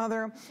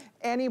grandmother.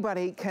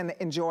 Anybody can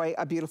enjoy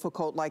a beautiful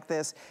coat like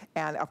this.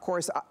 And of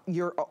course,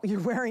 you're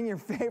wearing your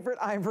favorite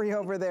ivory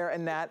over there,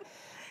 Annette.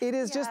 It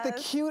is just the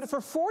cute, for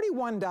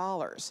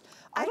 $41.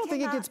 I don't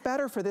think it gets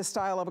better for this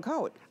style of a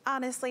coat.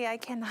 Honestly, I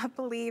cannot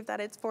believe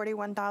that it's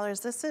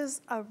 $41. This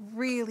is a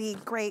really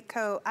great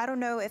coat. I don't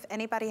know if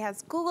anybody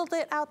has Googled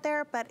it out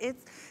there, but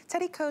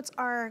Teddy coats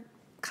are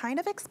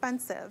kind of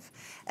expensive.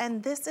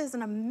 And this is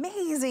an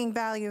amazing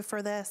value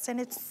for this.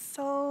 And it's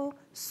so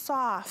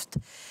soft.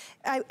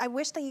 I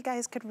wish that you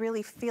guys could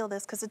really feel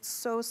this because it's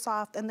so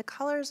soft and the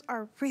colors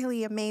are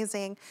really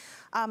amazing.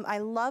 I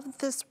love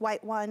this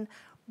white one.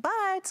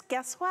 But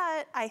guess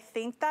what? I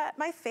think that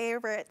my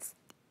favorite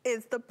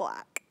is the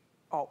black.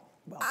 Oh,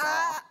 well,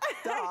 duh.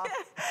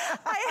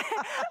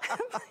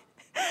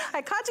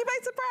 I caught you by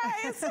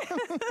surprise.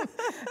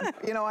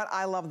 You know what?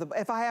 I love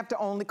if I have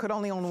to could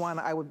only own one,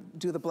 I would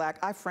do the black.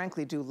 I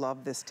frankly do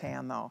love this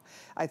tan though.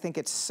 I think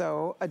it's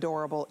so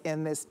adorable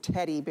in this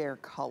teddy bear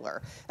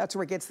color. That's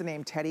where it gets the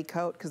name Teddy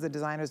coat, because the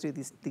designers do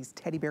these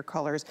teddy bear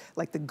colors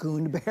like the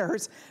Goon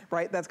Bears,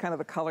 right? That's kind of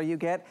the color you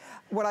get.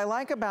 What I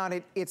like about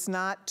it, it's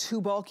not too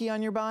bulky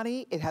on your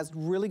body. It has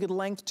really good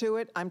length to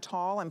it. I'm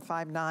tall, I'm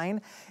 5'9",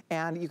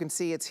 and you can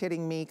see it's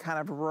hitting me kind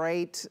of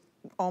right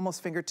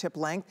almost fingertip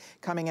length,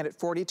 coming in at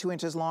 42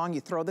 inches long. You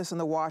throw this in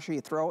the washer,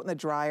 you throw it in the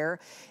dryer.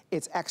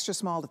 It's extra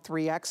small to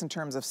 3X in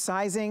terms of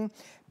sizing.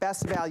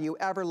 Best value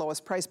ever,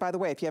 lowest price. By the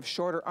way, if you have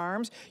shorter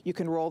arms, you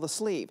can roll the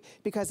sleeve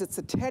because it's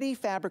a teddy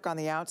fabric on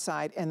the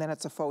outside and then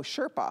it's a faux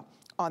Sherpa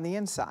on the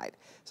inside.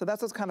 So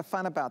that's what's kind of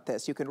fun about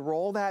this. You can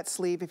roll that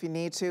sleeve if you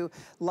need to.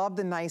 Love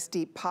the nice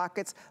deep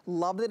pockets.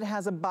 Love that it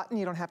has a button.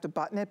 You don't have to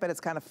button it, but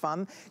it's kind of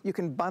fun. You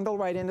can bundle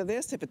right into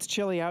this if it's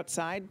chilly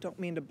outside. Don't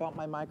mean to bump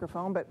my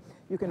microphone, but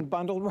you can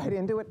bundle right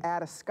into it,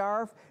 add a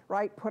scarf,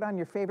 right? Put on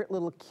your favorite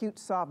little cute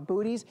soft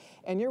booties,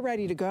 and you're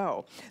ready to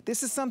go.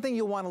 This is something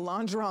you'll want to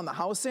lounge around the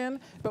house in,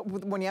 but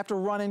when you have to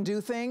run and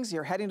do things,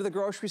 you're heading to the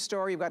grocery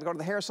store, you've got to go to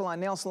the hair salon,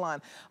 nail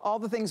salon, all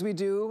the things we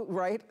do,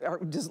 right, are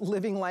just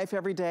living life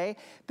every day.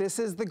 This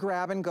is the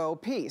grab and go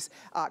piece.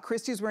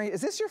 Christy's wearing,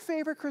 is this your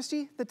favorite,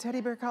 Christy, the teddy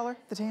bear color,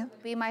 the tan?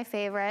 Would be my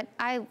favorite.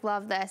 I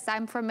love this.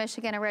 I'm from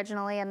Michigan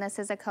originally, and this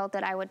is a coat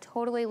that I would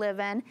totally live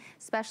in,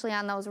 especially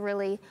on those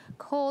really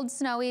cold,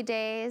 snowy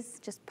days.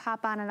 Just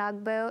pop on an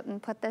Ugg boot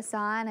and put this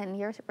on, and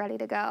you're ready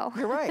to go.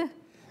 You're right.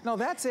 No,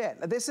 that's it.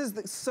 This is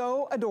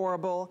so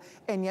adorable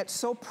and yet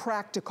so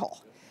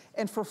practical.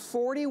 And for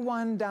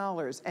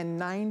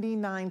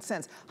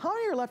 $41.99, how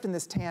many are left in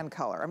this tan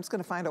color? I'm just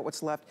gonna find out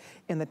what's left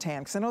in the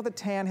tan, because I know the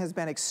tan has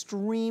been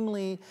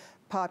extremely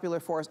popular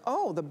for us.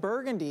 Oh, the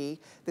burgundy,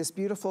 this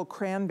beautiful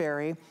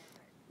cranberry.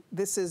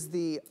 This is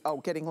the,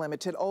 getting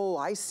limited. Oh,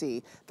 I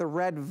see. The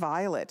red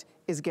violet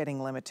is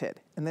getting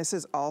limited. And this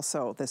is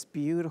also this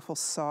beautiful,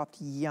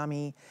 soft,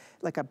 yummy,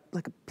 like a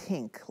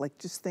pink, like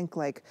just think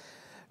like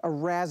a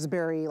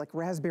raspberry, like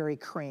raspberry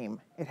cream.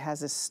 It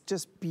has this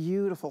just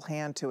beautiful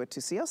hand to it.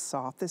 To see how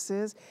soft this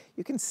is,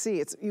 you can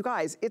see it's, you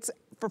guys, it's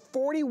for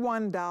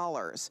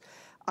 $41.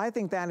 I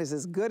think that is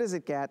as good as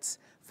it gets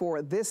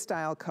for this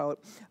style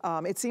coat.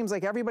 It seems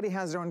like everybody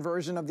has their own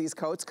version of these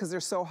coats because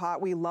they're so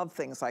hot. We love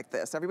things like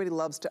this. Everybody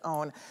loves to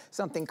own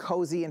something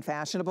cozy and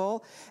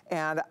fashionable.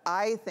 And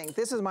I think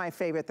this is my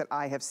favorite that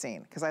I have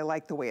seen because I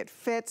like the way it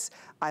fits.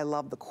 I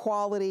love the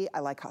quality. I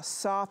like how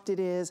soft it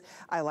is.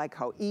 I like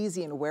how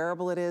easy and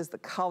wearable it is. The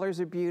colors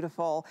are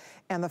beautiful.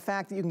 And the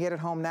fact that you can get it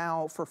home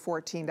now for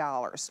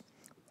 $14.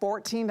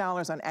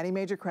 $14 on any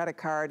major credit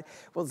card.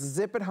 We'll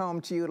zip it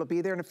home to you. It'll be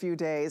there in a few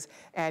days,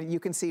 and you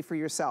can see for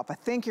yourself. I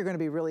think you're going to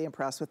be really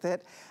impressed with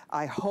it.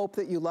 I hope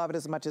that you love it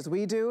as much as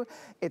we do.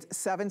 It's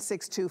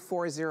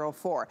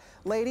 762-404.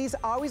 Ladies,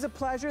 always a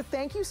pleasure.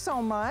 Thank you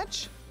so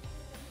much.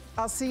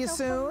 I'll see you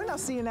soon. I'll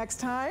see you next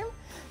time.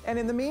 And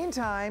in the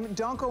meantime,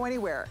 don't go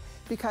anywhere,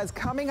 because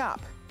coming up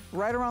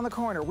right around the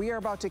corner, we are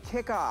about to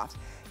kick off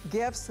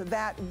gifts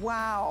that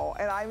wow.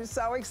 And I'm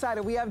so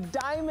excited. We have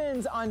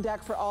diamonds on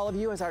deck for all of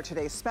you as our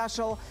today's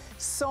special.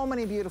 So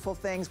many beautiful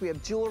things. We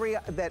have jewelry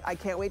that I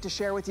can't wait to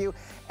share with you.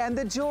 And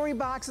the jewelry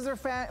boxes are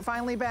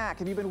finally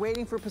back. If you've been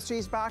waiting for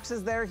prestige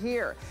boxes, they're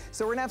here.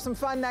 So we're gonna have some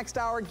fun next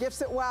hour. Gifts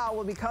that wow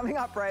will be coming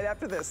up right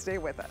after this. Stay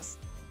with us.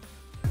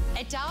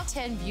 At Dial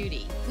 10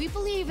 Beauty, we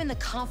believe in the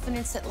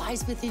confidence that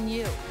lies within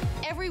you.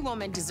 Every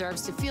woman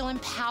deserves to feel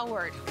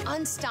empowered,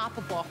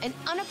 unstoppable, and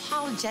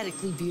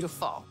unapologetically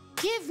beautiful.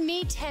 Give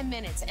me 10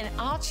 minutes and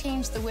I'll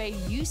change the way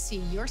you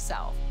see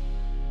yourself.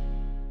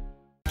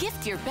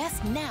 Gift your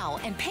best now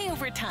and pay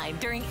over time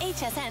during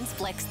HSN's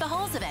Flex the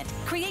Halls event.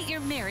 Create your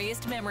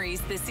merriest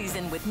memories this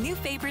season with new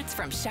favorites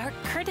from Shark,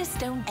 Curtis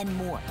Stone, and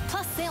more.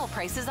 Plus sale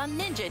prices on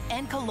Ninja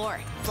and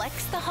Caloric.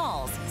 Flex the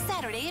Halls,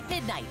 Saturday at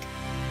midnight.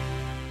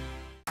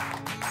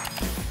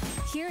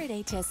 Here at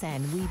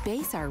HSN, we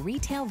base our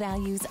retail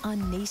values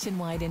on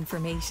nationwide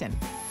information.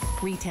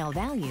 Retail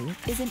value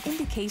is an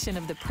indication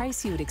of the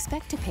price you would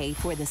expect to pay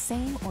for the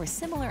same or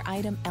similar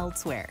item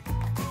elsewhere,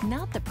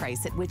 not the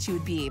price at which you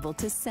would be able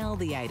to sell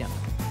the item.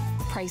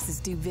 Prices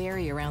do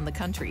vary around the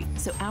country,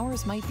 so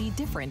ours might be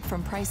different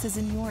from prices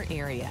in your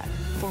area.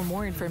 For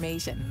more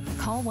information,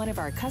 call one of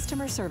our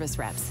customer service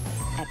reps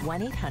at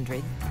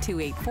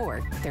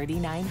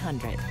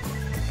 1-800-284-3900.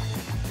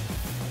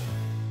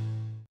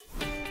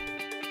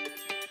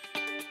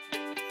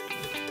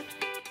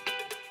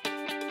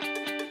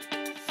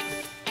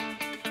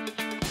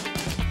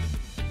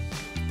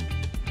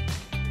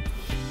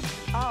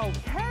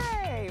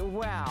 Okay,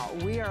 well,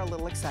 we are a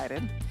little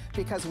excited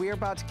because we are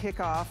about to kick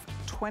off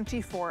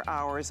 24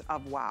 hours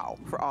of wow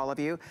for all of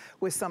you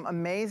with some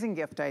amazing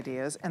gift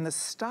ideas. And the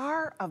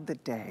star of the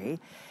day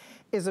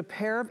is a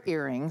pair of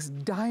earrings,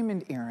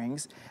 diamond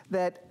earrings,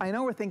 that I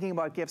know we're thinking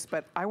about gifts,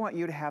 but I want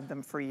you to have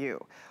them for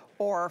you.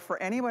 Or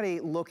for anybody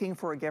looking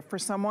for a gift for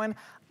someone,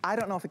 I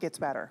don't know if it gets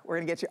better. We're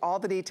gonna get you all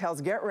the details.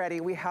 Get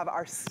ready. We have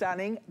our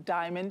stunning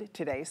Diamond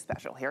Today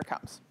special. Here it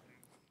comes.